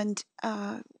 And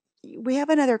we have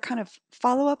another kind of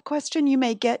follow-up question. You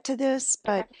may get to this,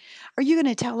 Okay. but are you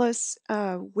going to tell us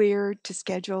where to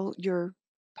schedule your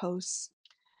posts?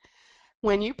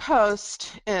 When you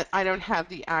post it, I don't have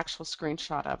the actual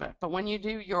screenshot of it, but when you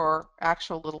do your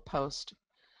actual little post,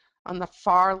 on the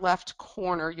far left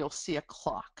corner, you'll see a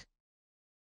clock.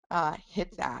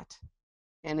 Hit that,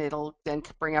 and it'll then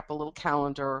bring up a little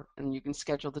calendar, and you can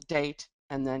schedule the date,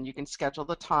 and then you can schedule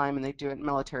the time, and they do it in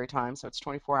military time, so it's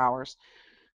 24 hours.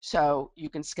 So you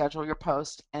can schedule your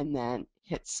post and then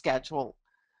hit schedule.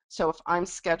 So if I'm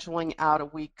scheduling out a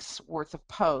week's worth of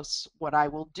posts, what I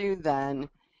will do then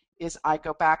is I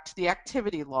go back to the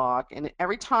activity log, and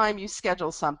every time you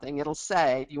schedule something, it'll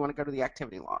say, do you want to go to the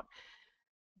activity log?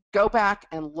 Go back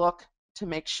and look to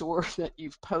make sure that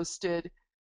you've posted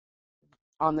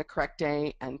on the correct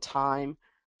day and time,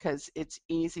 because it's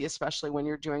easy, especially when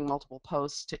you're doing multiple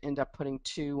posts, to end up putting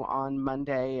two on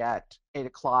Monday at 8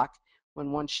 o'clock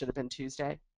when one should have been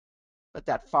Tuesday. But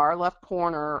that far left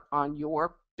corner on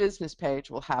your business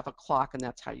page will have a clock, and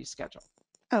that's how you schedule.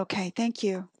 Okay, thank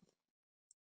you.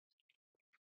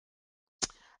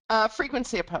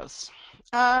 Frequency of posts.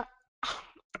 Uh,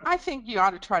 I think you ought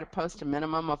to try to post a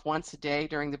minimum of once a day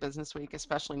during the business week,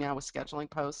 especially now with scheduling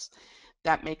posts.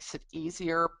 That makes it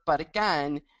easier. But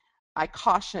again, I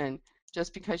caution,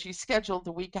 just because you schedule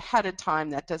the week ahead of time,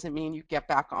 that doesn't mean you get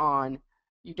back on.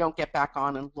 You don't get back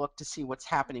on and look to see what's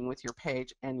happening with your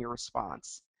page and your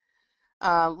response.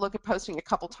 Look at posting a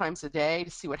couple times a day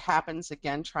to see what happens.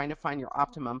 Again, trying to find your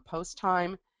optimum post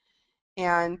time.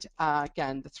 And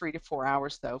again, the 3 to 4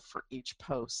 hours though for each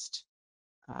post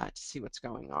to see what's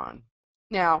going on.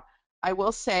 Now, I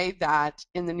will say that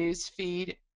in the news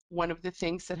feed, one of the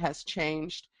things that has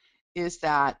changed is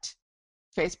that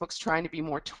Facebook's trying to be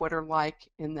more Twitter-like,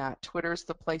 in that Twitter's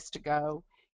the place to go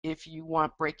if you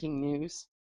want breaking news.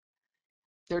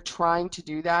 They're trying to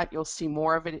do that. You'll see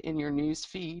more of it in your news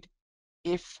feed.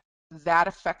 If that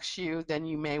affects you, then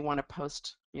you may want to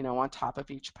post, on top of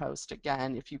each post.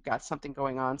 Again, if you've got something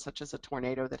going on, such as a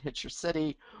tornado that hits your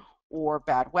city, or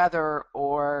bad weather,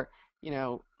 or,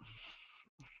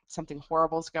 something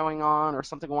horrible is going on, or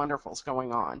something wonderful is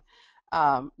going on,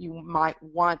 you might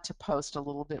want to post a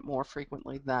little bit more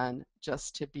frequently than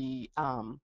just to be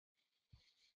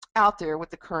out there with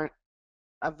the current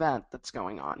event that's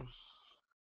going on.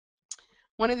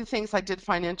 One of the things I did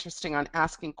find interesting on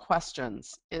asking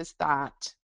questions is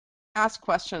that ask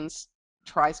questions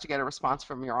tries to get a response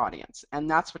from your audience, and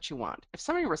that's what you want. If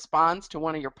somebody responds to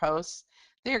one of your posts,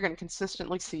 they are going to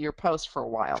consistently see your post for a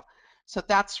while. So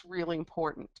that's really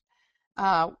important.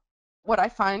 Uh, what I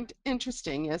find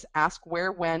interesting is ask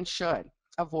where, when, should,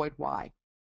 avoid why.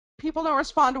 People don't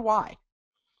respond to why.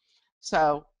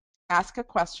 So ask a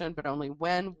question, but only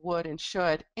when, would, and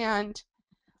should. And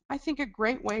I think a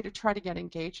great way to try to get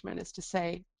engagement is to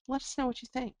say, let us know what you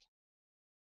think.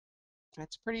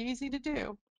 That's pretty easy to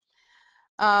do.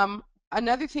 Um,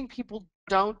 Another thing people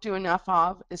don't do enough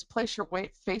of is place your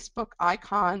Facebook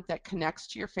icon that connects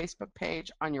to your Facebook page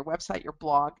on your website, your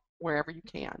blog, wherever you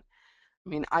can. I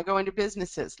mean, I go into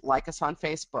businesses, like us on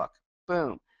Facebook,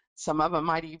 boom. Some of them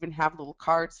might even have little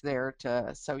cards there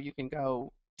so you can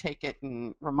go take it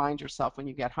and remind yourself when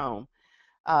you get home.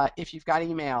 If you've got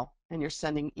email and you're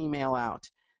sending email out,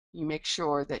 you make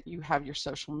sure that you have your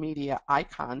social media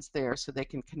icons there so they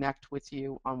can connect with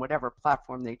you on whatever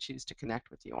platform they choose to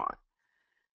connect with you on.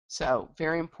 So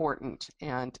very important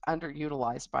and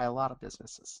underutilized by a lot of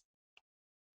businesses.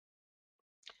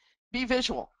 Be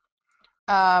visual.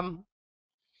 Um,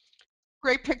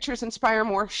 Great pictures inspire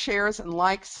more shares and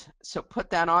likes, so put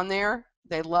that on there.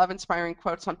 They love inspiring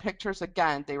quotes on pictures.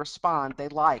 Again, they respond, they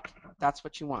like. That's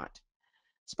what you want.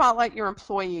 Spotlight your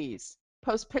employees.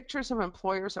 Post pictures of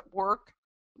employers at work.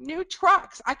 New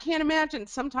trucks. I can't imagine.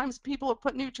 Sometimes people have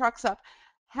put new trucks up,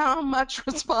 how much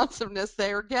responsiveness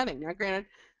they are getting. Now, granted,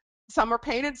 some are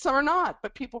painted, some are not,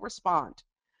 but people respond.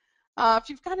 If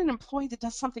you've got an employee that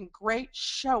does something great,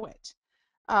 show it.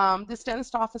 This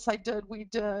dentist office we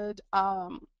did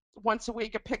once a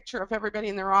week a picture of everybody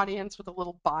in their audience with a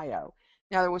little bio.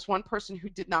 Now, there was one person who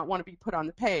did not want to be put on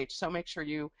the page, so make sure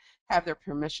you have their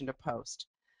permission to post.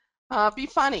 Be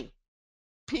funny.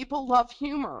 People love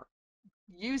humor.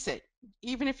 Use it.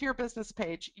 Even if you're a business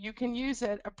page, you can use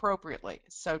it appropriately,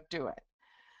 so do it.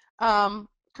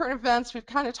 Current events, we've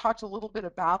kind of talked a little bit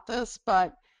about this,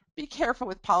 but be careful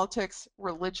with politics,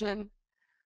 religion.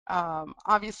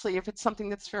 Obviously, if it's something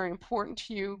that's very important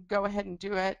to you, go ahead and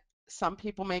do it. Some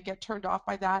people may get turned off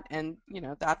by that, and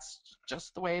that's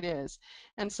just the way it is.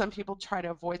 And some people try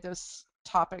to avoid those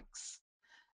topics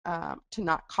to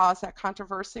not cause that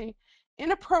controversy.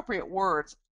 Inappropriate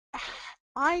words.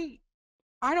 I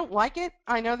I don't like it.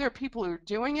 I know there are people who are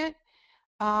doing it.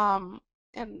 Um,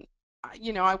 and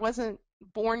I wasn't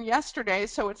born yesterday,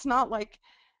 so it's not like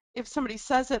if somebody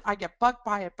says it, I get bugged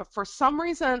by it. But for some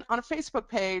reason, on a Facebook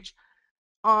page,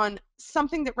 on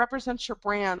something that represents your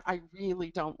brand, I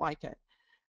really don't like it.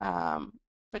 Um,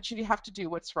 but you have to do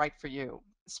what's right for you.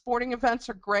 Sporting events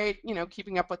are great,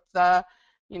 keeping up with the,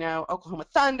 Oklahoma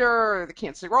Thunder or the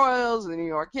Kansas City Royals or the New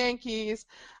York Yankees.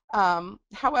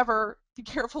 However, be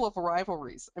careful of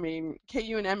rivalries. I mean,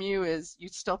 KU and MU you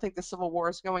still think the Civil War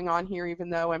is going on here, even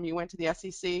though MU went to the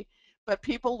SEC, but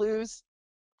people lose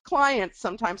clients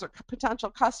sometimes or potential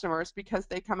customers because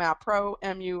they come out pro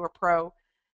MU or pro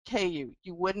KU.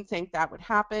 You wouldn't think that would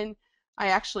happen. I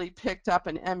actually picked up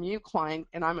an MU client,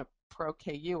 and I'm a pro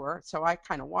KUer, so I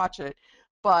kind of watch it.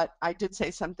 But I did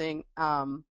say something,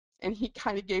 and he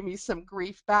kind of gave me some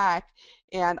grief back,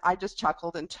 and I just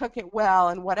chuckled and took it well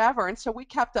and whatever. And so we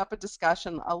kept up a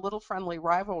discussion, a little friendly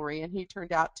rivalry, and he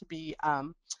turned out to be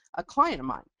a client of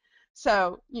mine.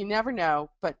 So you never know,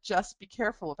 but just be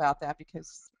careful about that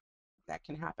because that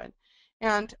can happen.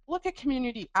 And look at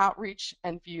community outreach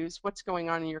and views, what's going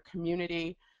on in your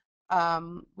community.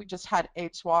 We just had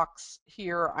AIDS walks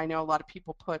here. I know a lot of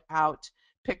people put out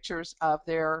pictures of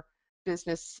their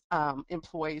business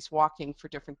employees walking for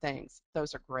different things.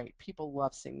 Those are great. People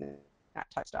love seeing that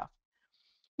type of stuff.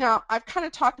 Now, I've kind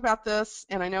of talked about this,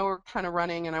 and I know we're kind of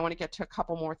running, and I want to get to a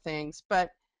couple more things,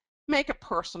 but make it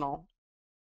personal.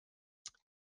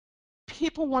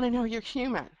 People want to know you're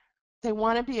human. They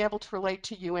want to be able to relate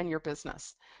to you and your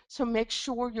business. So make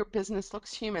sure your business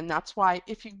looks human. That's why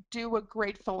if you do a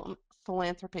great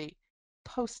philanthropy,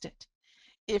 post it.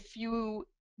 If you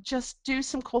just do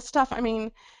some cool stuff, I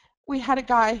mean, we had a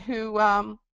guy who,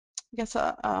 I guess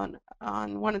on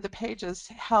one of the pages,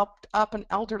 helped up an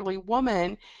elderly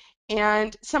woman,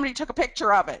 and somebody took a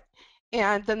picture of it,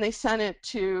 and then they sent it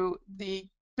to the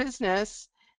business,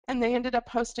 and they ended up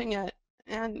posting it,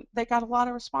 and they got a lot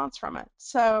of response from it.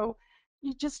 So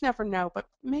you just never know, but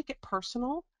make it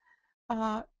personal.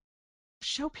 Uh,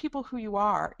 Show people who you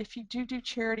are. If you do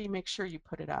charity, make sure you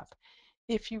put it up.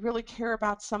 If you really care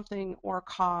about something or a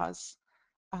cause,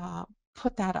 uh,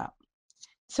 put that up.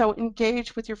 So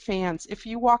engage with your fans. If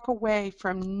you walk away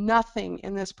from nothing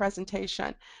in this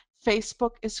presentation,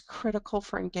 Facebook is critical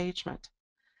for engagement.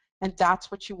 And that's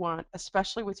what you want,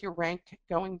 especially with your rank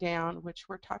going down, which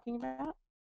we're talking about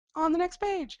on the next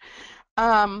page.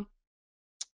 Um,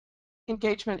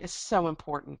 Engagement is so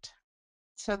important.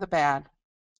 So the bad.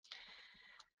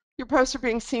 Your posts are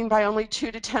being seen by only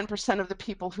 2 to 10% of the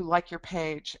people who like your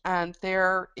page. And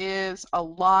there is a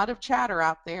lot of chatter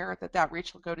out there that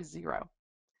reach will go to zero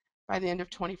by the end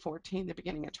of 2014, the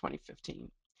beginning of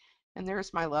 2015. And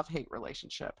there's my love-hate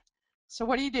relationship. So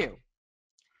what do?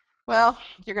 Well,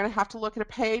 you're going to have to look at a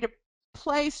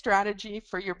pay-to-play strategy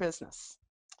for your business.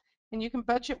 And you can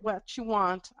budget what you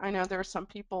want. I know there are some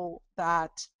people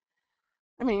that,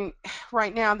 I mean,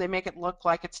 right now they make it look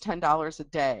like it's $10 a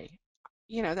day.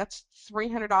 That's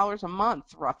 $300 a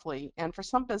month roughly. And for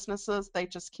some businesses, they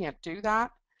just can't do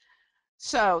that.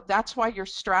 So that's why your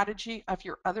strategy of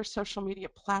your other social media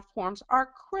platforms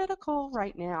are critical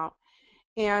right now.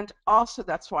 And also,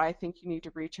 that's why I think you need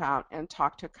to reach out and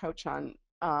talk to a coach on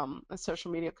a social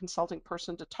media consulting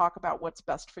person to talk about what's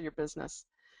best for your business.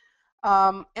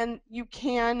 And you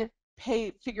can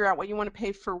figure out what you want to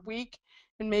pay for a week,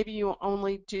 and maybe you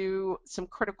only do some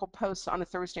critical posts on a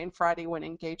Thursday and Friday when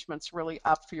engagement's really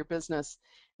up for your business,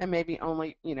 and maybe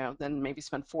only, then maybe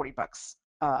spend $40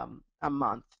 a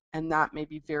month, and that may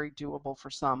be very doable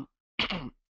for some.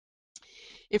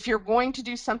 If you're going to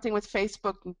do something with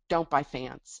Facebook, don't buy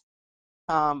fans,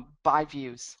 buy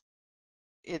views.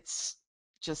 It's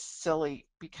just silly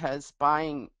because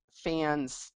buying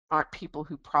fans aren't people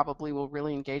who probably will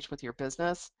really engage with your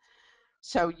business.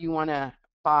 So you want to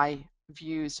buy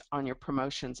views on your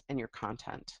promotions and your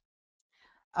content.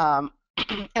 Um,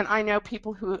 and I know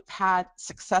people who have had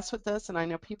success with this, and I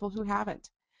know people who haven't.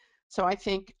 So I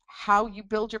think how you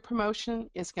build your promotion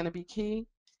is going to be key,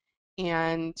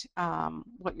 and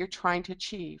what you're trying to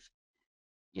achieve.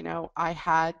 I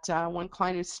had one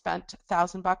client who spent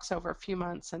 $1,000 over a few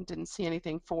months and didn't see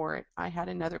anything for it. I had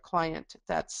another client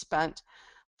that spent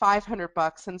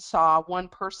 $500 and saw one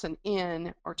person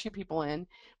in or two people in,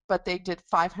 but they did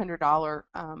 $500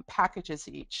 packages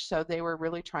each. So they were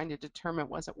really trying to determine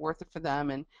was it worth it for them,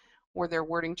 and were there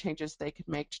wording changes they could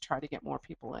make to try to get more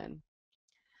people in.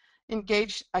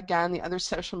 Engage, again, the other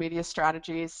social media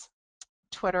strategies: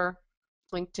 Twitter,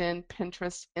 LinkedIn,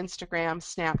 Pinterest, Instagram,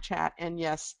 Snapchat, and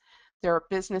yes, there are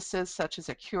businesses such as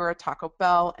Acura, Taco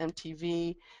Bell,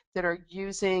 MTV that are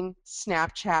using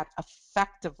Snapchat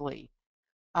effectively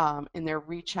in their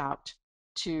reach out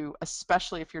to,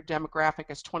 especially if your demographic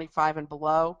is 25 and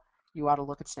below, you ought to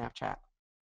look at Snapchat.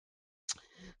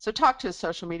 So talk to a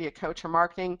social media coach or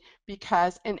marketing,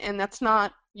 because, and that's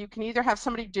not, you can either have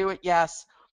somebody do it, yes,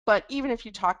 but even if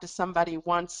you talk to somebody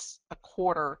once a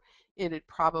quarter, it'd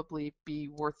probably be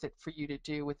worth it for you to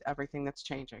do with everything that's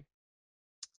changing.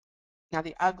 Now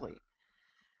the ugly.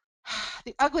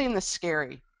 The ugly and the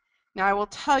scary. Now I will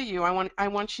tell you, I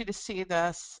want you to see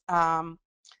this.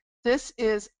 This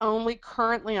is only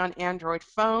currently on Android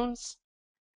phones,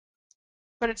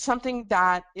 but it's something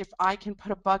that if I can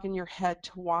put a bug in your head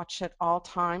to watch at all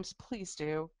times, please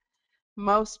do.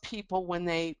 Most people, when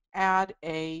they add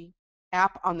a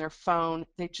app on their phone,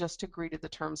 they just agree to the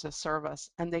terms of service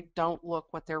and they don't look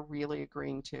what they're really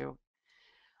agreeing to.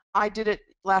 I did it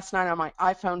last night on my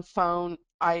iPhone,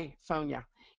 yeah,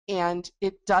 and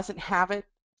it doesn't have it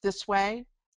this way.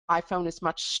 iPhone is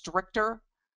much stricter.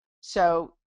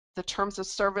 So the terms of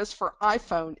service for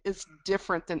iPhone is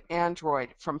different than Android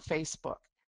from Facebook,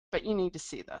 but you need to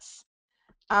see this.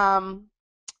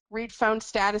 Read phone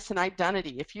status and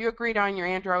identity. If you agreed on your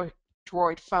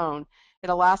Android phone, it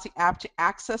allows the app to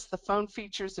access the phone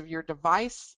features of your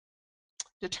device,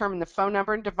 determine the phone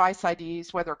number and device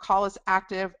IDs, whether a call is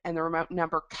active, and the remote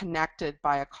number connected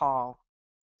by a call.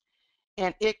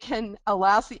 And it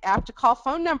allows the app to call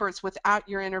phone numbers without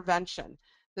your intervention.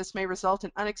 This may result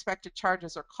in unexpected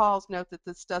charges or calls. Note that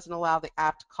this doesn't allow the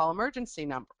app to call emergency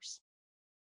numbers.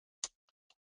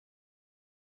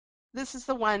 This is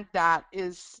the one that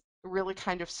is really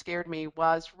kind of scared me,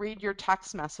 was read your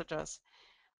text messages.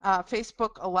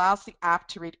 Facebook allows the app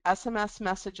to read SMS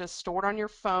messages stored on your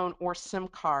phone or SIM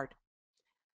card.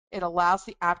 It allows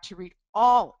the app to read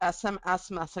all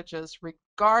SMS messages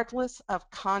regardless of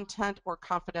content or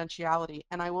confidentiality.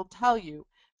 And I will tell you,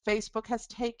 Facebook has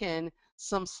taken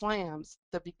some slams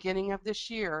the beginning of this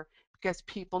year because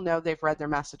people know they've read their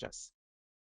messages.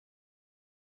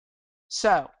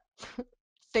 So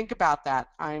think about that.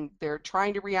 They're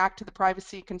trying to react to the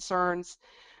privacy concerns.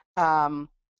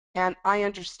 And I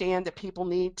understand that people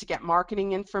need to get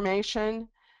marketing information,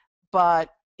 but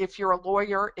if you're a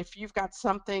lawyer, if you've got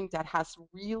something that has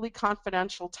really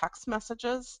confidential text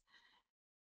messages,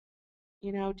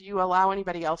 do you allow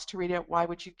anybody else to read it? Why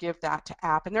would you give that to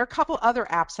app? And there are a couple other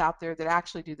apps out there that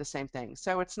actually do the same thing.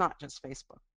 So it's not just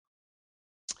Facebook.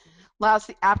 Allows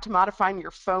the app to modify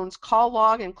your phone's call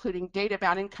log, including data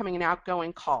about incoming and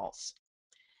outgoing calls.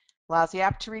 Allows the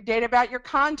app to read data about your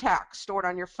contacts stored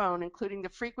on your phone, including the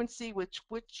frequency with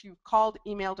which you've called,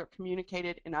 emailed, or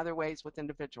communicated in other ways with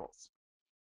individuals.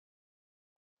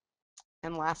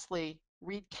 And lastly,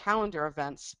 read calendar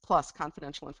events plus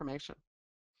confidential information.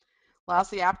 Allows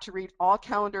the app to read all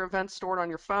calendar events stored on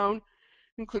your phone,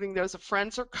 including those of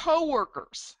friends or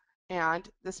coworkers. And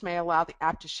this may allow the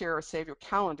app to share or save your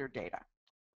calendar data.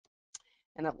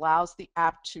 And it allows the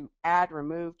app to add,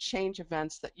 remove, change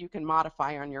events that you can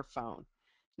modify on your phone.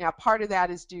 Now, part of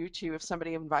that is due to if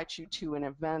somebody invites you to an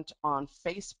event on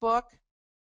Facebook,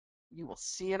 you will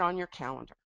see it on your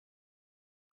calendar.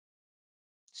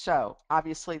 So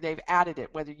obviously they've added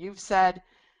it, whether you've said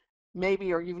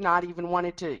maybe or you've not even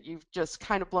wanted to, you've just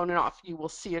kind of blown it off, you will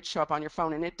see it show up on your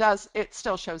phone. And it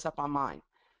still shows up on mine,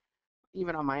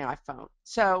 even on my iPhone.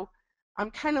 So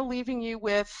I'm kind of leaving you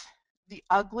with the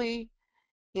ugly,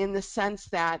 in the sense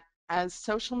that as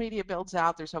social media builds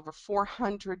out, there's over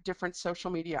 400 different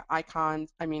social media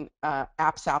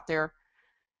apps out there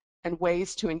and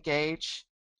ways to engage.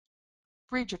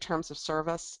 Read your terms of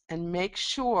service and make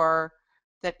sure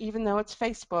that even though it's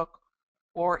Facebook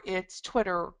or it's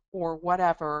Twitter or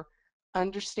whatever,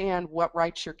 understand what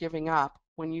rights you're giving up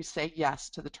when you say yes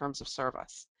to the terms of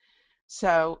service.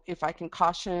 So if I can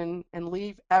caution and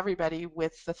leave everybody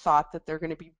with the thought that they're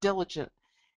going to be diligent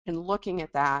in looking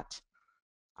at that,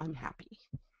 I'm happy.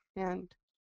 And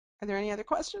are there any other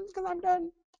questions? Because I'm done.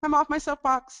 I'm off my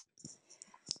soapbox.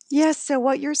 Yes, so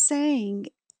what you're saying,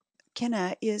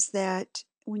 Kenna, is that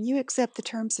when you accept the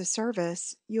terms of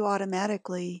service, you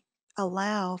automatically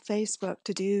allow Facebook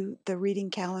to do the reading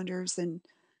calendars and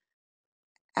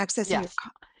accessing your. Yes.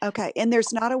 Okay, and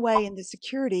there's not a way in the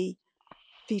security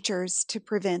features to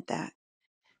prevent that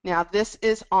Now this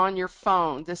is on your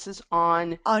phone. This is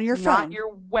on on your not phone.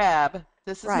 your web.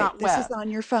 This is Right, not this is web. on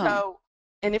your phone. So,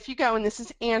 and if you go, and this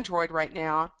is Android right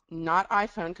now, not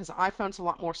iPhone, because iPhone's a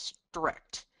lot more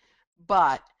strict.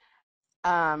 But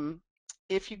um,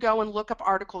 if you go and look up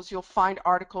articles, you'll find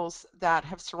articles that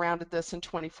have surrounded this in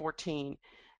 2014.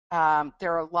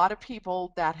 There are a lot of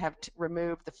people that have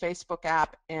removed the Facebook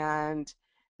app and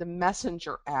the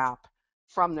Messenger app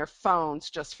from their phones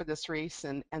just for this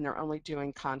reason, and they're only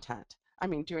doing content. I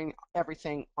mean, doing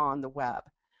everything on the web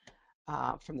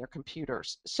from their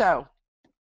computers. So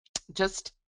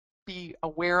just be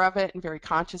aware of it and very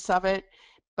conscious of it,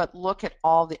 but look at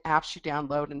all the apps you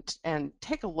download and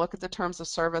take a look at the terms of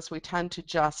service. We tend to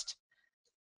just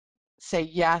say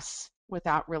yes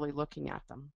without really looking at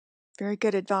them. Very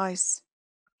good advice.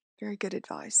 Very good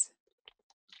advice.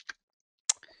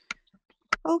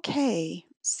 Okay,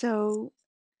 so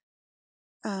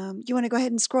you want to go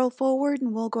ahead and scroll forward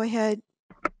and we'll go ahead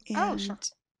Oh, sure.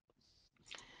 and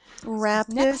wrap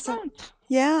Next this. month.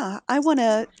 Yeah, I want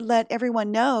to let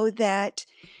everyone know that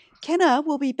Kenna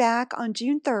will be back on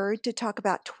June 3rd to talk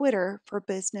about Twitter for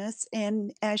business.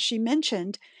 And as she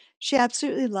mentioned, she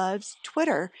absolutely loves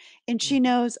Twitter and she Mhm.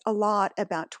 knows a lot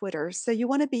about Twitter. So you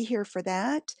want to be here for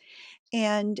that.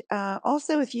 And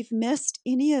also, if you've missed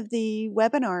any of the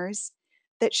webinars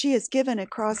that she has given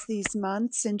across these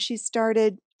months, and she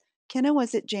started, Kenna,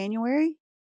 was it January?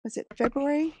 Was it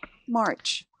February?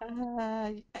 March.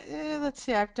 Let's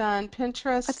see, I've done I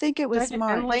Pinterest think it was and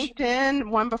March.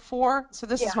 LinkedIn one before, so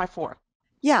this is Yeah. my fourth.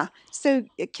 Yeah. So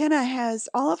Kenna has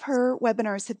all of her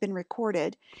webinars have been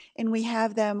recorded and we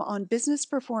have them on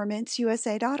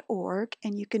businessperformanceusa.org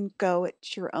and you can go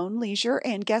at your own leisure.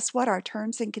 And guess what? Our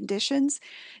terms and conditions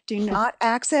do not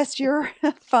access your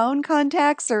phone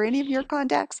contacts or any of your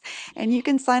contacts. And you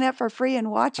can sign up for free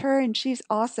and watch her and she's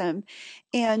awesome.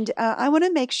 And I want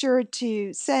to make sure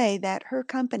to say that her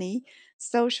company,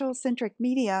 Social Centric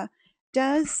Media,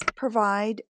 does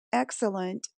provide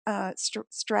excellent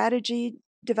strategy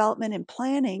development and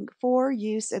planning for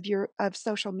use of your of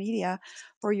social media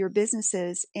for your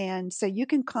businesses. And so you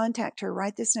can contact her.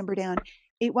 Write this number down: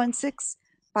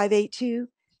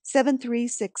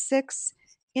 816-582-7366,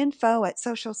 info at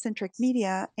Social Centric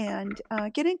Media, and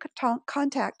get in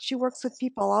contact. She works with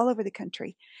people all over the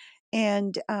country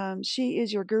and she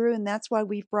is your guru, and that's why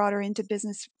we've brought her into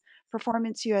Business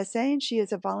Performance USA, and she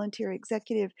is a volunteer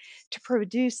executive to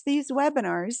produce these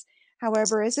webinars.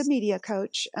 However, as a media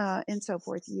coach and so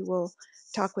forth, you will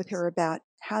talk with her about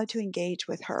how to engage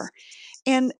with her.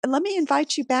 And let me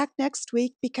invite you back next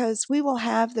week because we will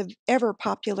have the ever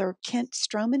popular Kent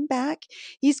Stroman back.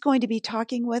 He's going to be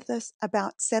talking with us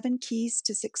about 7 keys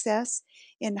to success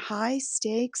in high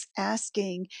stakes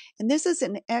asking. And this is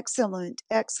an excellent,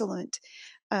 excellent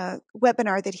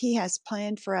webinar that he has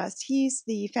planned for us. He's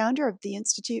the founder of the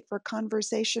Institute for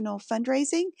Conversational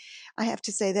Fundraising. I have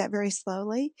to say that very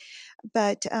slowly.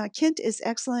 But Kent is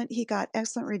excellent. He got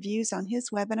excellent reviews on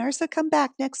his webinar. So come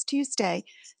back next Tuesday,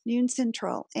 noon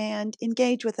Central, and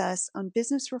engage with us on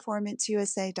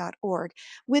businessperformanceusa.org.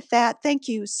 With that, thank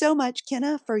you so much,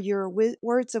 Kenna, for your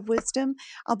words of wisdom.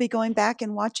 I'll be going back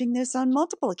and watching this on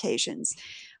multiple occasions.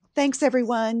 Thanks,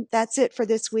 everyone. That's it for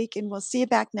this week, and we'll see you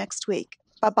back next week.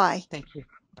 Bye bye. Thank you.